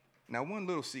 Now, one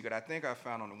little secret I think I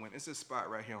found on the women. It's this spot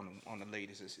right here on the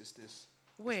ladies. It's this.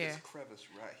 Where? It's this crevice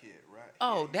right here, right.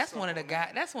 Oh, here. that's one of the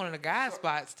guy. That's one of the guy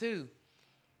spots too.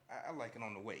 I like it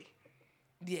on the way.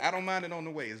 Yeah. I don't mind it on the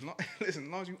way. Listen, as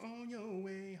long as you on your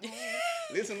way home.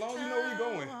 Listen, as long as you know where you're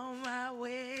going. On my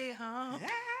way home. Yeah.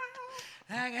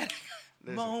 I gotta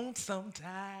moan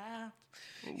sometimes.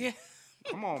 Yeah.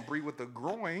 Come on, Bree, with the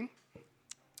groin.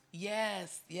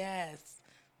 Yes.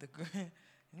 The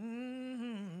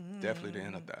Definitely the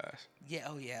inner thighs. Yeah,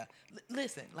 oh yeah.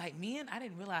 Listen, like men, I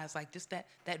didn't realize like just that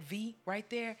V right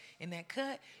there in that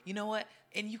cut. You know what?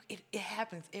 And it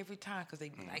happens every time because they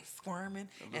be like squirming,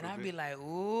 and I'd be like,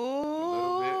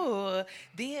 ooh.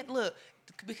 Then look,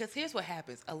 because here's what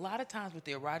happens. A lot of times with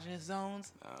the erogenous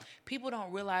zones, people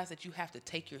don't realize that you have to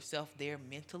take yourself there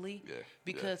mentally. Yeah.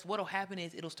 Because what'll happen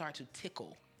is it'll start to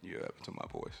tickle. You happened to my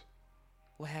voice.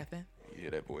 What happened?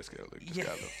 Yeah, that voice got a little.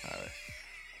 All right.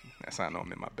 That's how I know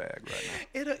I'm in my bag right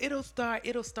now. It'll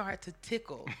start to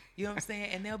tickle. You know what I'm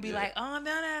saying? And they'll be like, oh no,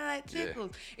 that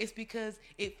tickles. Yeah. It's because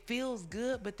it feels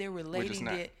good, but they're relating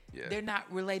it. Yeah. They're not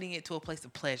relating it to a place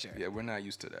of pleasure. Yeah, we're not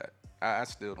used to that. I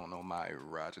still don't know my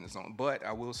erogenous zone, but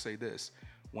I will say this: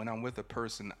 when I'm with a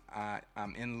person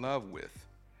I'm in love with,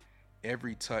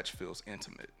 every touch feels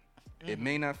intimate. It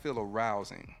may not feel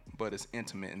arousing, but it's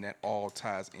intimate, and that all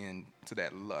ties in to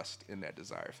that lust and that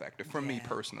desire factor for me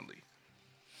personally.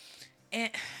 And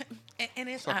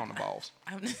it's suck on the balls.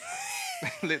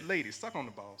 Ladies, suck on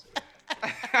the balls.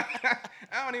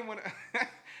 I don't even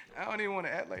want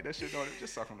to act like that shit.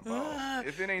 Just suck on the balls.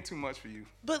 If it ain't too much for you.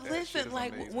 But listen,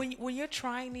 like when you're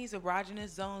trying these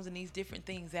erogenous zones and these different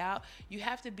things out, you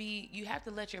have to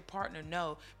let your partner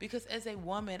know, because as a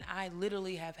woman, I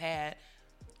literally have had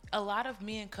a lot of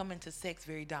men come into sex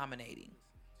very dominating.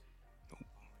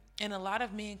 And a lot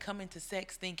of men come into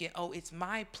sex thinking, oh, it's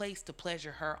my place to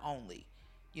pleasure her only.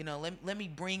 You know, let me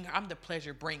bring her. I'm the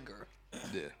pleasure bringer.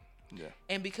 Yeah.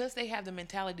 And because they have the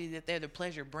mentality that they're the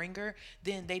pleasure bringer,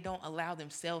 then they don't allow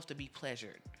themselves to be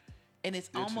pleasured. And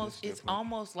it's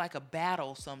almost like a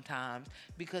battle sometimes,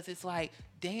 because it's like,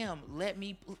 damn, let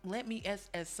me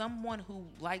as someone who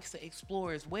likes to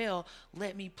explore as well,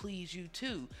 let me please you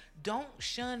too. Don't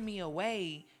shun me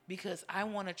away because I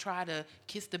want to try to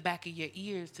kiss the back of your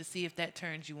ears to see if that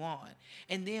turns you on.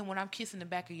 And then when I'm kissing the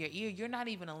back of your ear, you're not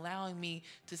even allowing me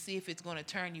to see if it's going to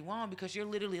turn you on, because you're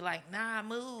literally like, nah,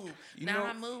 move.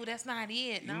 Move. That's not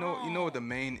it. No. You know the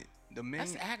main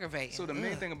That's aggravating. So the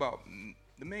main thing about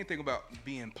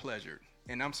being pleasured,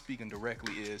 and I'm speaking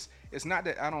directly, is it's not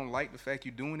that I don't like the fact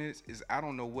you're doing this, is I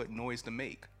don't know what noise to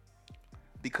make.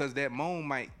 Because that moan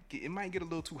might get a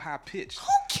little too high pitched.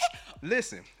 Okay.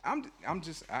 Listen,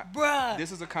 bruh.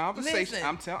 This is a conversation.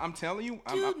 Listen. I'm telling you,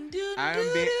 I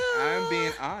am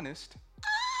being honest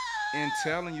in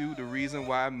telling you the reason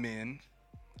why men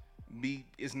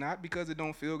it's not because it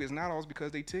don't feel good. It's not always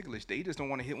because they ticklish. They just don't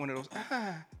want to hit one of those.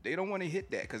 They don't want to hit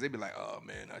that because they be like, oh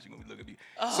man, now she gonna be looking at me.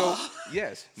 So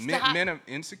yes, men of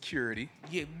insecurity.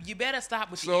 You better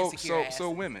stop with the insecure ass. So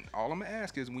women, all I'm gonna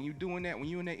ask is, when you doing that, when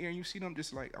you in that air and you see them,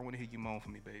 just like, I want to hear you moan for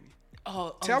me, baby.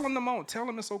 Tell them to moan. Tell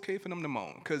them it's okay for them to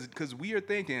moan. Cause we are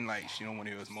thinking like, she don't want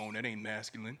to hear us moan. That ain't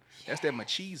masculine. That's that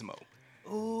machismo.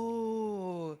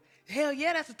 Ooh. Hell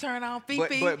yeah, that's a turn on,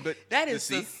 Fifi. But that is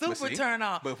a super turn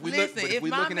on. But if we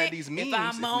looking at these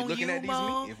memes,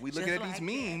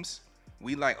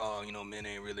 we like, oh, men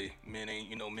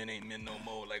ain't men no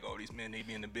more. Like, all these men, they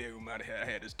be in the bedroom. I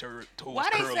had his toes curled. Why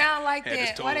they sound like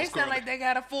that? Why they sound like they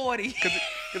got a 40?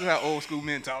 Because how old school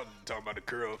men talk about the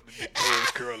toes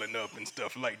curling up and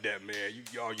stuff like that, man.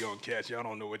 Y'all young cats, I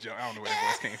don't know where that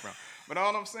voice came from. But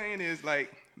all I'm saying is,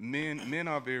 like, men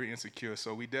are very insecure,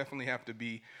 so we definitely have to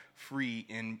be free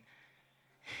in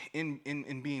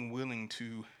being willing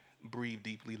to breathe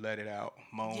deeply, let it out,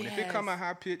 moan. Yes. If it come a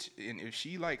high pitch, and if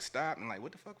she like stopped and like,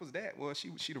 what the fuck was that? Well,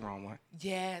 she the wrong one.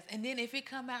 Yes, and then if it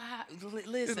come out high,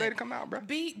 listen, just let it come out, bro.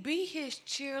 Be his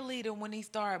cheerleader when he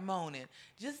start moaning.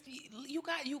 Just you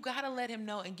got to let him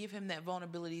know and give him that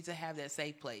vulnerability to have that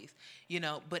safe place,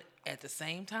 But at the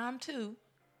same time too,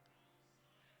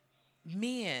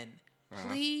 men.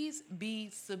 Please be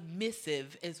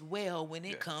submissive as well when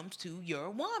it comes to your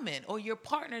woman or your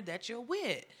partner that you're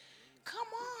with. Come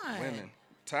on. Women,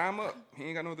 tie him up. He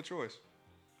ain't got no other choice.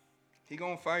 He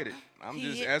gonna fight it.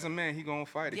 As a man, he gonna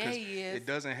fight it because it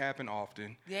doesn't happen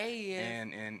often. Yeah, he is.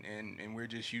 And we're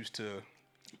just used to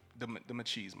the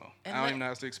machismo. I don't even know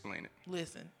how to explain it.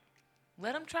 Listen,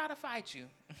 let him try to fight you.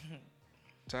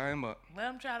 Tie him up. Let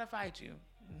him try to fight you.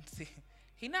 See,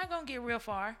 he not gonna get real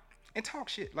far. And talk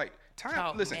shit. Like,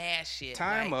 tie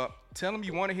him up. Tell him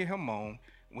you want to hear him moan.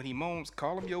 When he moans,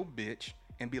 call him your bitch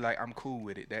and be like, I'm cool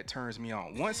with it. That turns me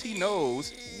on. Once he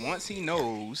knows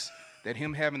that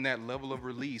him having that level of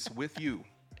release with you,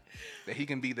 that he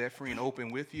can be that free and open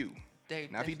with you.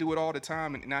 Now, if he do it all the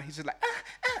time and now he's just like,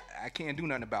 I can't do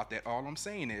nothing about that. All I'm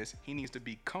saying is he needs to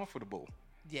be comfortable.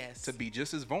 Yes. To be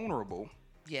just as vulnerable.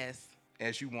 Yes.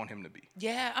 As you want him to be.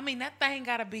 Yeah, I mean, that thing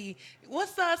gotta be,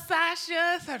 what's up,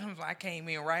 Sasha? I came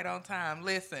in right on time.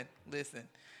 Listen.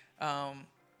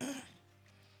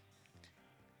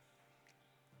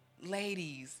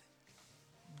 Ladies,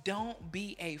 don't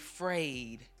be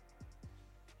afraid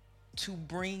to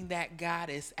bring that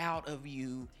goddess out of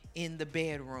you in the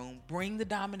bedroom. Bring the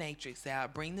dominatrix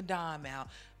out, bring the dom out,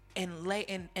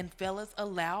 and fellas,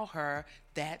 allow her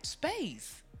that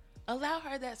space. Allow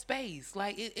her that space.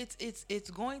 Like, it's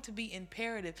going to be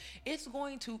imperative. It's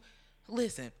going to,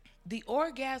 listen, the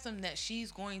orgasm that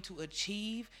she's going to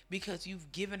achieve because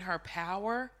you've given her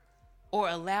power or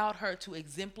allowed her to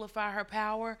exemplify her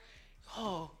power.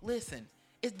 Oh, listen,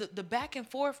 the back and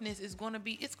forthness is going to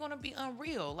be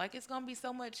unreal. Like, it's going to be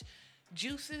so much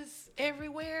juices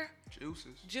everywhere.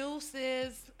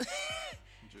 Juices.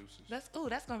 That's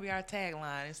going to be our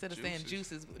tagline. Instead of saying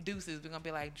deuces, we're going to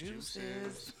be like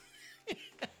juices.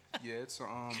 Yeah, it's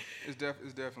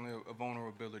definitely a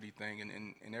vulnerability thing,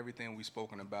 and everything we've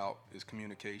spoken about is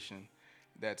communication.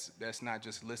 That's not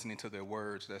just listening to their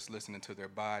words. That's listening to their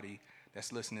body.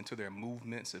 That's listening to their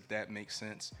movements, if that makes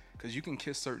sense. Because you can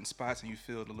kiss certain spots and you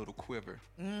feel the little quiver.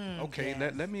 Okay,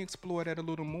 yes. Let me explore that a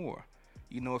little more.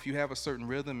 If you have a certain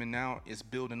rhythm and now it's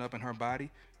building up in her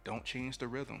body, don't change the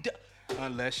rhythm.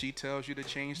 Unless she tells you to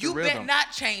change the rhythm. You better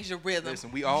not change the rhythm.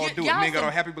 Listen, we all do it. Men got all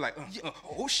happy, be like,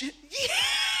 oh shit.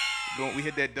 We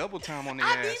hit that double time on their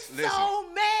ass. I be so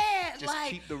mad. Just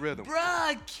keep the rhythm.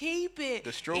 Bruh, keep it.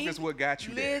 The stroke is what got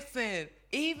you there. Listen,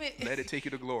 let it take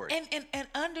you to glory. And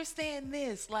understand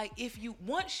this. Like,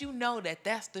 once you know that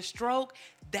that's the stroke,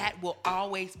 that will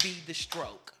always be the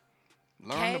stroke.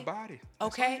 Learn the body.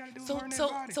 That's okay.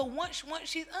 So once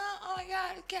she's, oh my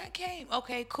God, it came.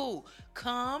 Okay, cool.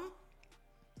 Come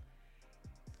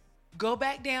go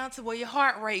back down to where your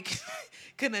heart rate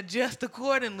can adjust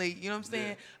accordingly. You know what I'm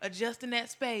saying? Yeah. Adjust in that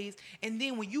space. And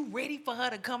then when you ready for her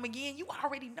to come again, you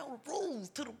already know the rules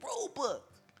to the rule book.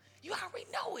 You already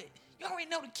know it. You already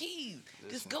know the keys.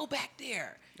 Just go back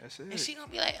there. That's it. And she gonna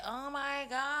be like, oh my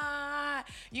God,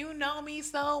 you know me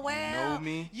so well. You know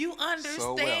me You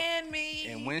understand me.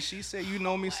 And when she said you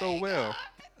know me so well,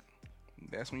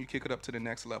 that's when you kick it up to the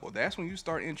next level. That's when you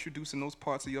start introducing those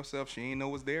parts of yourself she ain't know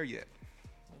was there yet.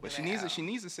 But she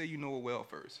needs to say you know it well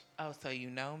first. Oh, so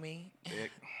you know me? Yeah.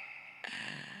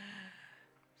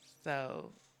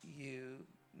 So you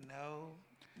know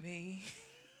me?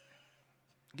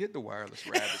 Get the wireless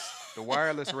rabbits. The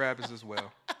wireless rabbits as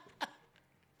well.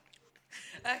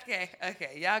 Okay.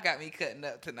 Y'all got me cutting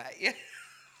up tonight. Yeah.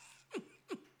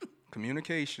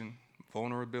 Communication,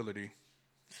 vulnerability.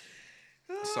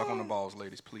 Suck on the balls,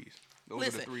 ladies, please. Those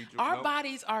are the three. Our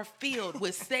bodies are filled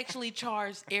with sexually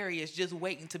charged areas just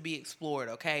waiting to be explored,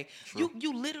 okay? True.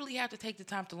 You literally have to take the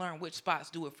time to learn which spots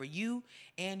do it for you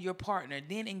and your partner.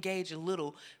 Then engage a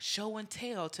little show and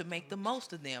tell to make the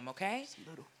most of them, okay? Just a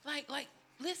little. Like,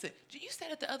 listen, you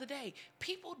said it the other day.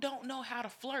 People don't know how to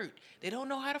flirt. They don't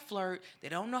know how to flirt. They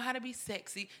don't know how to be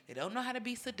sexy. They don't know how to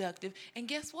be seductive. And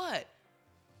guess what?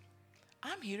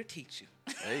 I'm here to teach you.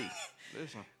 Hey,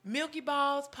 listen. Milky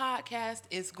Balls podcast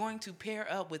is going to pair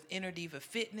up with Inner Diva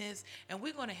Fitness, and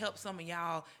we're going to help some of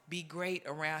y'all be great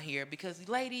around here because,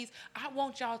 ladies, I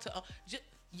want y'all to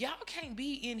y'all can't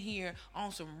be in here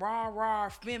on some rah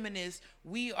feminist,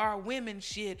 we are women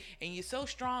shit, and you're so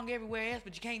strong everywhere else,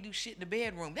 but you can't do shit in the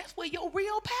bedroom. That's where your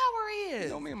real power is. You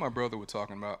know, me and my brother were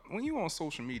talking about when you on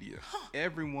social media,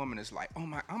 every woman is like, oh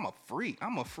my, I'm a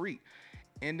freak.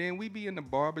 And then we be in the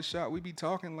barbershop, we be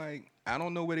talking like, I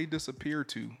don't know where they disappear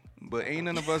to, but ain't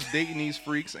none of us dating these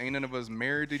freaks. Ain't none of us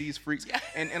married to these freaks.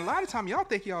 And a lot of time y'all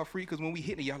think y'all freak because when we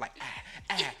hitting it, y'all like,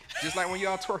 just like when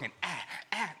y'all twerking,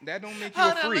 that don't make you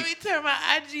a freak. Hold on, let me turn my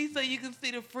IG so you can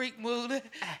see the freak mood.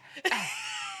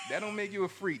 That don't make you a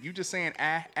freak. You just saying,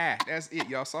 that's it.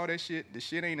 Y'all saw that shit? The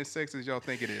shit ain't as sexy as y'all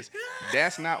think it is.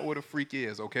 That's not what a freak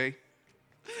is, okay?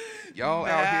 Y'all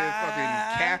out here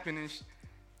fucking capping and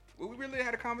well, we really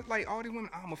had a comment like all these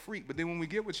women, I'm a freak, but then when we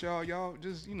get with y'all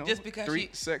just, you know, just because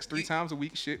sex three times a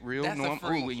week, shit real normal.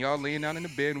 Oh, and y'all laying down in the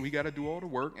bed and we gotta do all the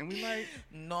work, and we like,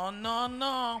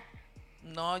 no,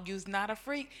 you's not a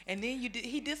freak. And then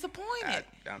he disappointed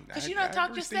because you don't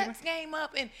talk your sex game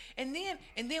up, and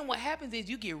then what happens is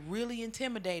you get really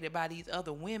intimidated by these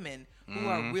other women who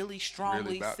are really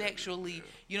strongly sexually.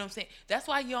 You know what I'm saying? That's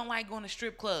why you don't like going to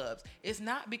strip clubs. It's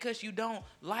not because you don't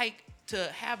like to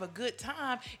have a good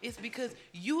time. It's because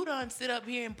you done sit up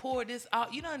here and pour this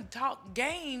out. You done talk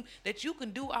game that you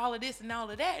can do all of this and all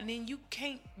of that, and then you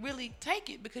can't really take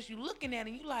it because you looking at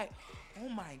it and you like, oh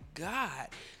my God.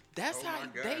 That's how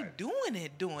they doing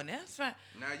it. That's right.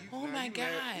 Now you mad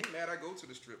I go to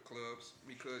the strip clubs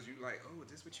because you like, oh, is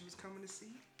this what you was coming to see?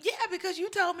 Yeah, because you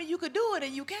told me you could do it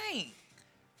and you can't.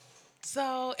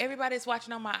 So everybody that's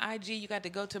watching on my IG, you got to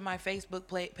go to my Facebook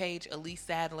page, Elise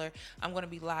Sadler. I'm going to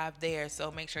be live there,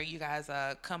 so make sure you guys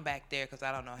come back there because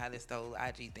I don't know how this whole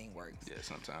IG thing works. Yeah,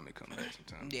 sometimes it come back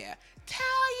sometimes. Yeah.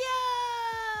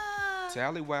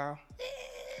 Tally, wow.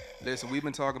 Listen, we've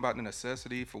been talking about the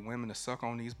necessity for women to suck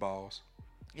on these balls.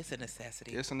 It's a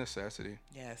necessity. It's a necessity.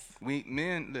 Yes.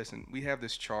 Listen, we have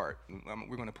this chart.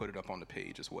 We're going to put it up on the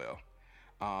page as well,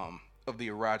 of the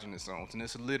erogenous zones. And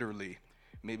it's literally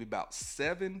maybe about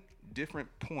 7 different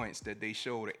points that they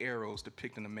show the arrows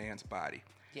depicting a man's body.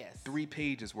 Yes. 3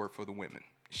 pages worth for the women.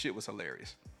 Shit was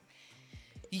hilarious.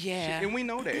 Yeah. And we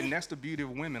know that. And that's the beauty of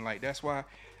women. Like, that's why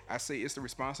I say it's the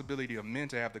responsibility of men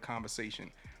to have the conversation.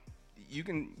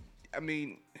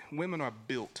 Women are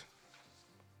built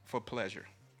for pleasure.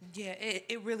 Yeah,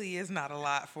 it really is not a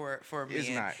lot for men. It's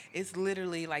not. It's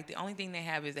literally like the only thing they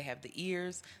have is they have the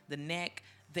ears, the neck,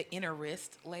 the inner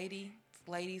wrist, ladies,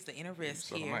 the inner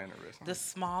wrist here, my inner wrist, huh? The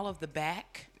small of the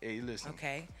back. Hey, listen.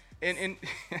 Okay. And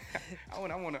I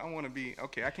want to be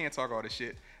okay. I can't talk all this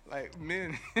shit. Like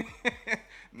men,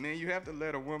 you have to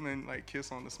let a woman like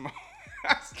kiss on the small.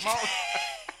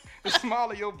 The small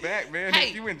of your back, man. Hey,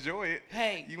 if you enjoy it,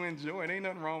 you enjoy it. Ain't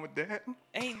nothing wrong with that.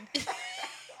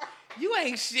 You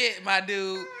ain't shit, my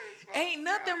dude. Ain't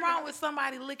nothing wrong with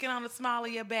somebody licking on the small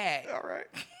of your back. All right.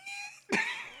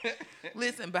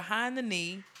 Listen, behind the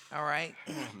knee, all right?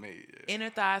 Inner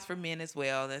thighs for men as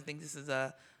well. I think this is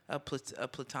a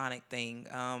platonic thing.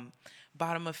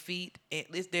 Bottom of feet.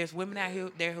 There's women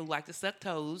out there who like to suck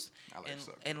toes.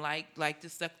 And like to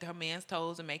suck their man's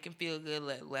toes and make him feel good.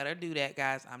 Let her do that,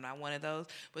 guys. I'm not one of those,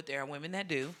 but there are women that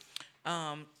do.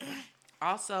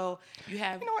 Also, you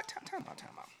have... You know what? Time out.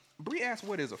 Bree asked,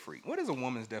 "What is a freak? What is a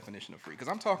woman's definition of freak?"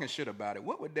 Because I'm talking shit about it.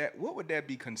 What would that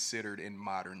be considered in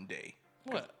modern day?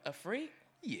 What, a freak?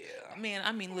 Yeah. Man,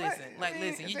 I mean, listen,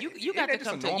 listen. Is You got to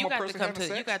come to sex? you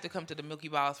got to come to the Milky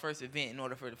Balls first event in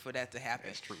order for that to happen.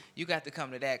 That's true. You got to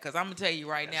come to that because I'm gonna tell you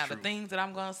right now, true. the things that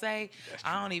I'm gonna say, That's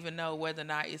I true. don't even know whether or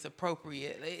not it's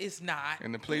appropriate. It's not.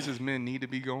 And the places men need to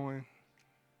be going,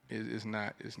 is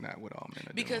not what all men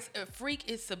are Because a freak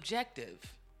is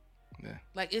subjective. doing. Yeah.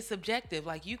 Like, it's subjective.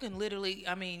 Like, you can literally,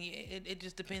 I mean, it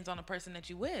just depends on the person that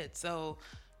you with. So,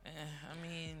 I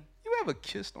mean. You ever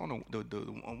kissed on a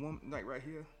woman, like right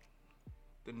here?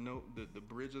 The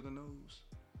bridge of the nose?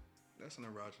 That's an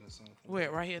erogenous zone.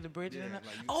 Where? Right here, the bridge? Yeah, of the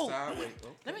like you oh, sideways.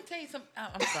 let me tell you something.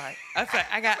 I'm sorry.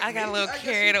 I got a little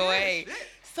carried away.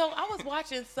 So I was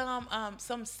watching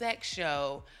some sex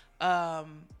show.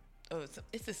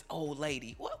 It's this old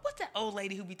lady. What's that old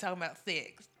lady who be talking about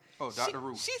sex? Oh, Dr.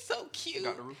 Ruth. She's so cute.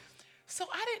 Dr. Ruth. So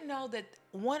I didn't know that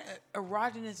one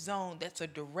erogenous zone that's a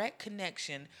direct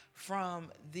connection for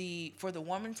the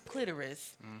woman's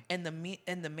clitoris and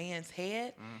the man's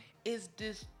head is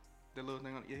this. The little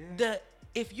thing on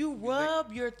If you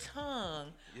rub your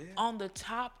tongue on the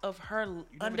top of her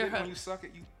under her, when you suck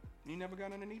it, you never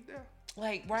got underneath there.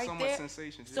 like right so there. much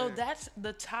sensation. So yeah. that's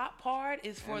the top part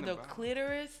is for And the the bottom.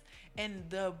 clitoris, and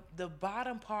the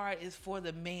bottom part is for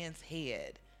the man's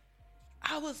head.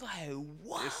 I was like,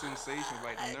 what? It's sensations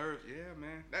like the nerve. Yeah,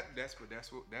 man.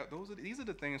 These are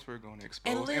the things we're going to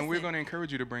expose, And and we're listen, going to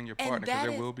encourage you to bring your and partner because that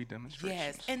there is- will be demonstrations.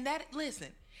 Yes, and listen,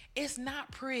 it's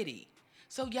not pretty.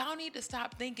 So y'all need to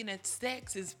stop thinking that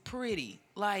sex is pretty.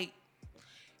 Like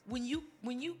when you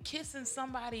kissing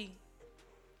somebody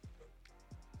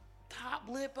top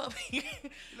lip up here.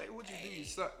 Like what you do? You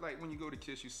suck. Like when you go to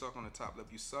kiss, you suck on the top lip.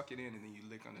 You suck it in, and then you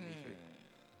lick underneath it.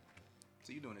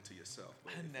 So you're doing it to yourself.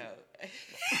 But I know.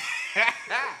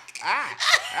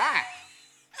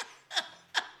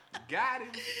 Got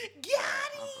him.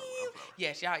 Got him.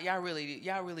 Yes, y'all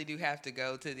really do have to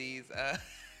go to these.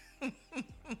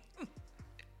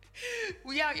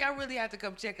 Well, y'all really have to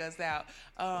come check us out.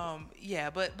 Yeah,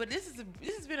 but this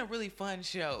has been a really fun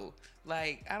show.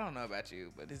 Like, I don't know about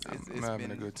you, but it's I'm having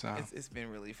been a good time. It's been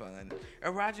really fun.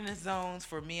 Erogenous zones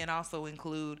for men also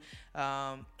include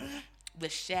the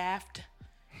shaft.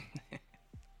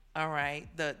 All right,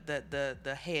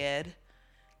 the head,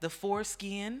 the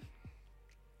foreskin.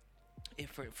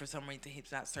 If for some reason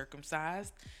he's not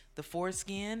circumcised, the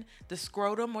foreskin, the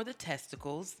scrotum or the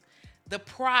testicles, the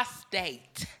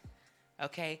prostate.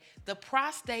 Okay, the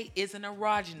prostate is an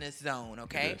erogenous zone.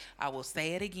 Okay, I will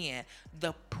say it again.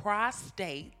 The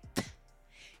prostate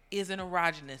is an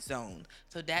erogenous zone.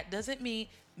 So that doesn't mean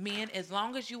men, as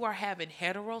long as you are having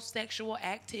heterosexual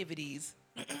activities,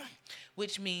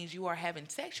 which means you are having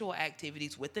sexual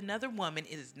activities with another woman,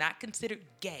 it is not considered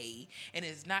gay and it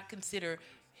is not considered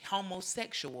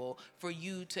homosexual for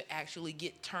you to actually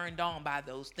get turned on by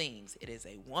those things. It is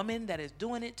a woman that is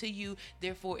doing it to you,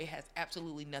 therefore it has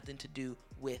absolutely nothing to do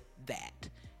with that.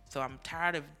 So I'm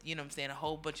tired of, you know what I'm saying, a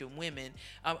whole bunch of women,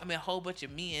 a whole bunch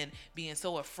of men being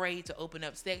so afraid to open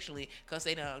up sexually because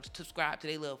they don't subscribe to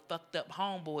their little fucked up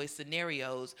homeboy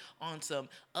scenarios on some,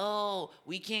 oh,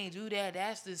 we can't do that,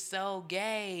 that's just so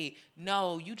gay.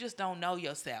 No, you just don't know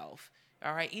yourself.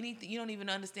 All right, anything, you don't even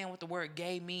understand what the word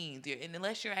gay means. And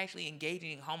unless you're actually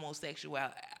engaging in homosexual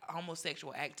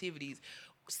activities,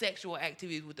 sexual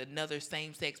activities with another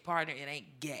same-sex partner, it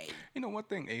ain't gay. You know, one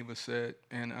thing Ava said,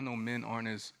 and I know men aren't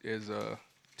as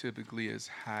typically as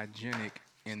hygienic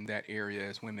in that area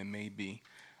as women may be.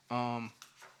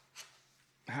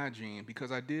 Hygiene,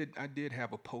 because I did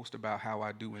have a post about how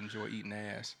I do enjoy eating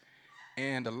ass.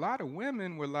 And a lot of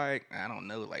women were like, I don't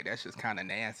know, like that's just kind of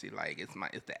nasty. Like it's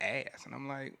the ass, and I'm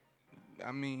like,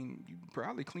 I mean, you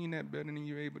probably clean that better than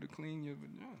you're able to clean your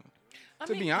vagina.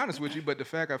 To be honest with you, but the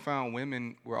fact I found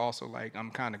women were also like,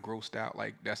 I'm kind of grossed out.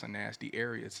 Like that's a nasty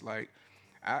area. It's like,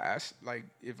 I like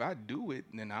if I do it,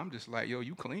 then I'm just like, yo,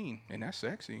 you clean, and that's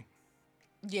sexy.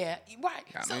 Yeah, right.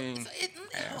 I mean,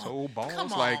 asshole balls.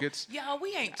 Come on. Like it's. Y'all,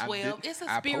 we ain't 12. It's a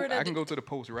spirit I can go to the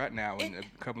post right now, and a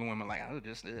couple of women like, oh,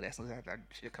 just that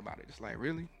shit come out. It's like,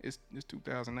 really? It's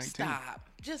 2019. Stop.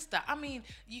 Just stop. I mean,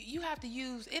 you have to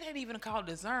use. It ain't even called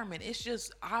discernment. It's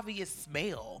just obvious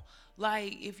smell.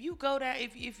 Like if you go down,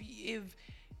 if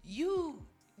you.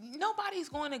 Nobody's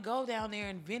going to go down there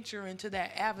and venture into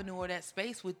that avenue or that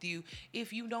space with you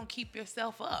if you don't keep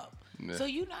yourself up. Yeah. So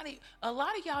a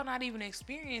lot of y'all not even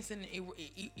experiencing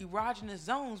erogenous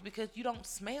zones because you don't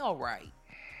smell right.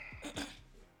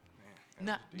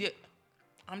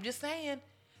 I'm just saying,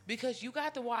 because you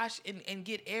got to wash and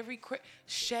get every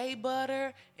shea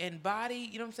butter and body.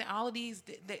 You know what I'm saying? All of these,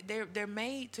 they're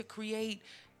made to create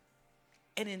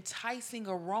an enticing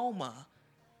aroma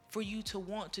for you to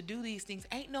want to do these things.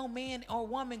 Ain't no man or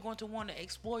woman going to want to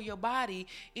explore your body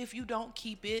if you don't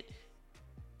keep it,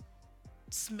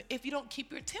 if you don't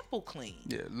keep your temple clean.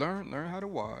 Yeah, learn how to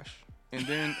wash, and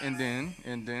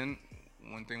then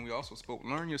one thing we also spoke: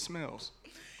 learn your smells.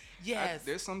 Yes.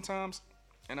 There's sometimes,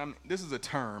 and this is a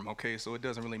term, okay, so it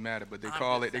doesn't really matter, but they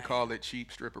call it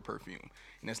cheap stripper perfume,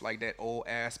 and it's like that old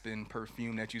Aspen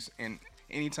perfume that and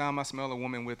anytime I smell a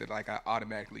woman with it, like I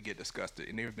automatically get disgusted.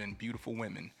 And there have been beautiful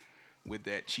women with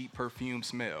that cheap perfume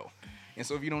smell. And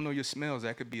so if you don't know your smells,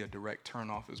 that could be a direct turn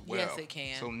off as well. Yes, it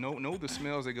can. So know the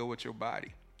smells that go with your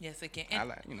body. Yes, it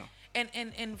can. And,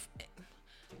 And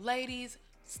ladies,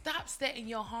 stop setting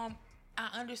your home. I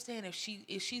understand if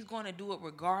she's going to do it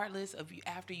regardless of you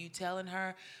after you telling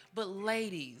her. But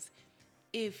ladies,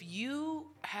 if you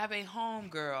have a home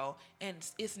girl and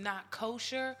it's not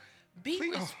kosher,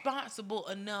 be responsible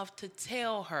enough to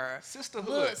tell her, sisterhood,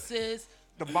 look, sis,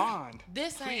 the bond.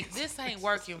 This ain't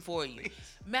working for you.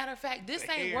 Matter of fact, this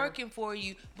ain't working for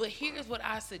you. But here's what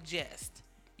I suggest.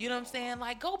 You know what I'm saying?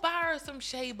 Like, go buy her some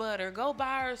shea butter. Go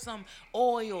buy her some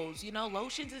oils. You know,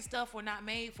 lotions and stuff were not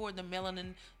made for the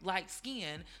melanin-like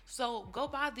skin. So go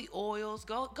buy the oils.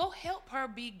 Go help her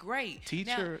be great. Teach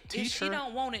now, her. If she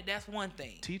don't want it, that's one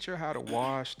thing. Teach her how to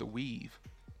wash the weave.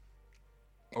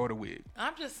 Or the wig.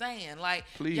 I'm just saying, like,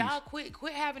 please. Y'all quit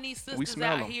having these sisters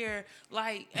out here,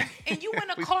 like, and you in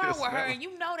a We car still with her, smell and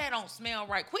you know that don't smell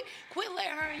right. Quit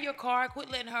letting her in your car. Quit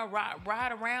letting her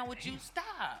ride around with you.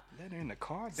 Stop. Let her in the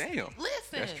car? Damn.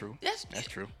 Listen. That's true. That's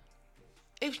true.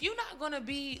 If you're not going to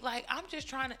be, like, I'm just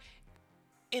trying to,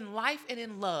 in life and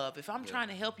in love, if I'm trying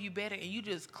to help you better and you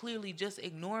just clearly just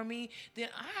ignore me, then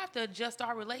I have to adjust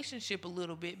our relationship a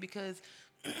little bit because...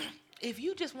 If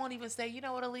you just won't even say, you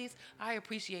know what, Elise, I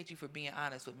appreciate you for being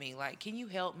honest with me. Like, can you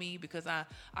help me? Because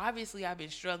I've been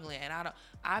struggling, and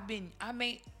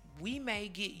we may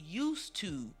get used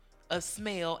to a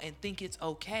smell and think it's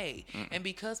okay. And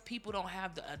because people don't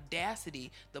have the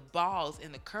audacity, the balls,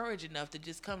 and the courage enough to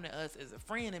just come to us as a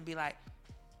friend and be like,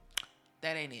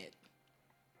 that ain't it.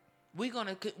 We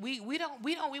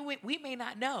may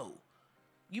not know.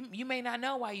 You may not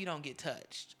know why you don't get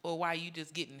touched or why you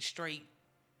just getting straight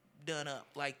done up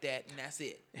like that, and that's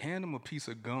it. Hand them a piece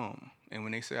of gum, and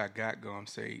when they say I got gum,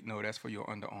 say, no, that's for your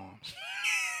underarms.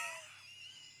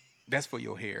 That's for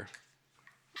your hair.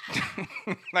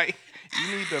 Like,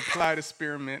 you need to apply the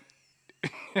spearmint.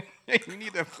 you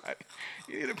need to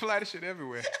apply the shit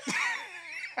everywhere.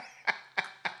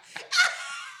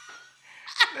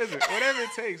 Listen, whatever it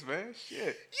takes, man. Shit.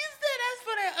 You said that's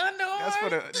for that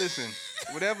underarm? Listen,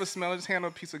 whatever smell, just hand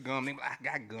them a piece of gum. They be like,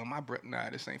 I got gum. My breath, nah,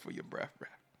 this ain't for your breath, bruh.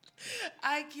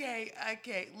 I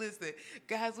can't. Listen,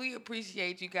 guys, we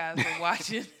appreciate you guys for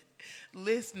watching,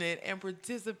 listening, and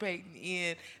participating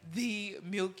in the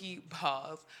Milky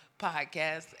Balls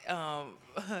podcast.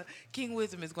 King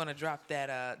Wisdom is going to drop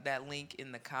that link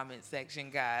in the comment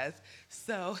section, guys.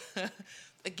 So,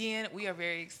 again, we are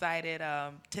very excited.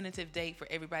 Tentative date for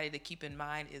everybody to keep in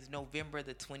mind is November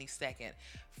the 22nd.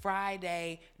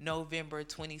 Friday, November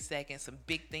 22nd. Some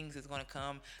big things is going to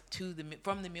come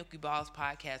from the Milky Balls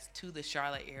podcast to the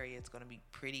Charlotte area. It's going to be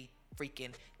pretty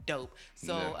freaking dope.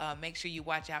 So make sure you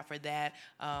watch out for that.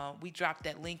 We dropped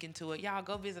that link into it. Y'all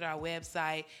go visit our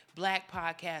website. Black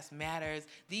Podcast Matters.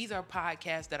 These are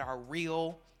podcasts that are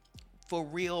real, for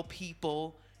real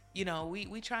people. You know,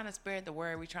 we trying to spread the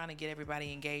word. We trying to get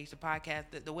everybody engaged. The podcast,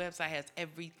 the website has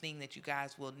everything that you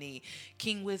guys will need.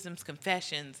 King Wisdom's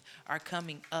Confessions are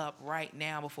coming up right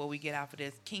now before we get out for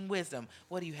this. King Wisdom,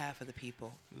 what do you have for the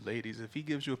people? Ladies, if he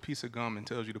gives you a piece of gum and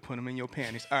tells you to put them in your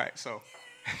panties. All right, so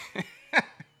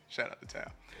shout out to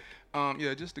Tal.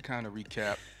 Just to kind of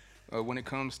recap, when it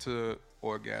comes to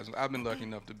orgasm, I've been lucky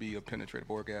enough to be a penetrative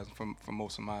orgasm for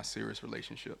most of my serious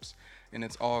relationships. And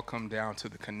it's all come down to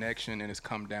the connection, and it's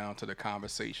come down to the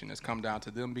conversation. It's come down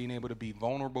to them being able to be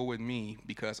vulnerable with me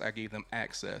because I gave them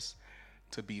access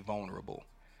to be vulnerable.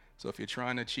 So if you're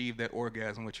trying to achieve that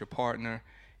orgasm with your partner,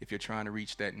 if you're trying to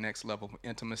reach that next level of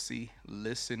intimacy,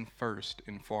 listen first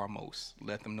and foremost.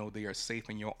 Let them know they are safe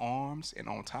in your arms. And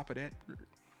on top of that,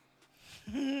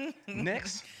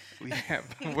 next, we have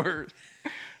the word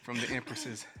from the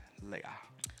Empress's Leia.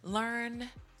 Learn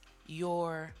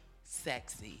your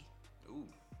sexy. Ooh.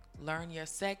 Learn your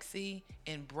sexy.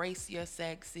 Embrace your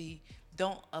sexy.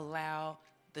 Don't allow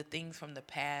the things from the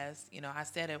past. I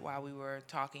said it while we were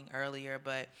talking earlier,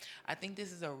 but I think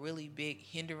this is a really big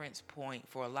hindrance point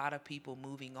for a lot of people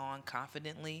moving on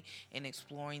confidently and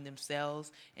exploring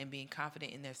themselves and being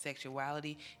confident in their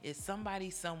sexuality. Is somebody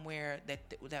somewhere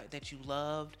that you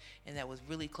loved and that was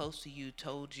really close to you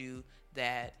told you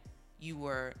that you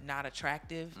were not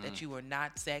attractive, that you were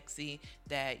not sexy,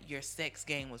 that your sex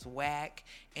game was whack,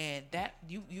 and that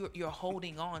you're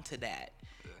holding on to that.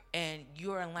 And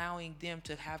you're allowing them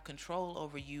to have control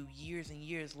over you years and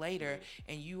years later,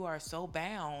 and you are so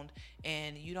bound,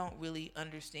 and you don't really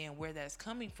understand where that's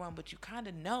coming from, but you kind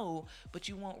of know, but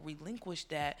you won't relinquish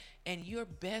that. And your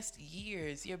best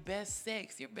years, your best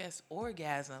sex, your best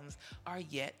orgasms are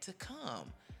yet to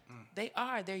come. They're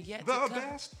yet to come. The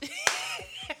best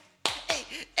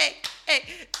Hey,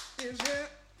 is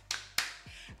yet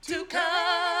to come.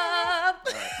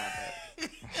 All right,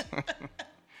 my bad.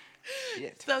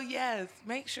 Shit. So yes,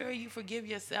 make sure you forgive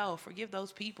yourself, forgive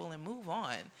those people, and move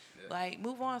on.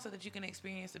 Move on so that you can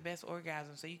experience the best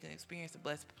orgasm, so you can experience the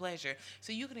best pleasure,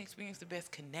 so you can experience the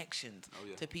best connections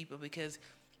to people, because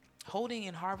holding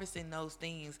and harvesting those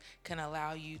things can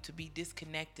allow you to be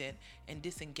disconnected and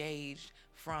disengaged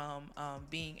from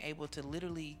being able to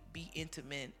literally be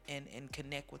intimate and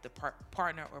connect with the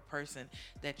partner or person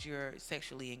that you're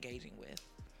sexually engaging with.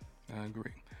 I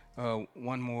agree.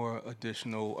 One more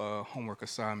additional homework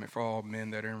assignment for all men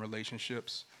that are in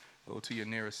relationships. Go to your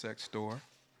nearest sex store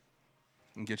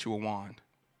and get you a wand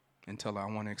and tell her,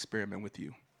 I want to experiment with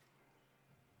you.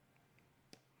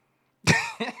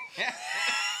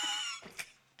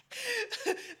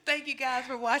 Thank you guys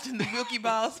for watching the Milky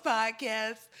Balls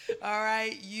podcast. All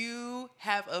right, you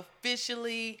have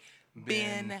officially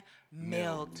been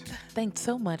milked. Thanks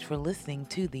so much for listening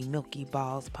to the Milky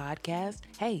Balls podcast.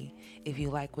 Hey, if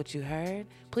you like what you heard,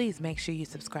 please make sure you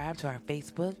subscribe to our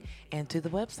Facebook and to the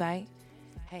website.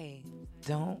 Hey,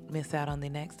 don't miss out on the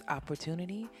next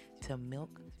opportunity to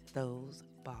milk those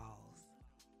balls.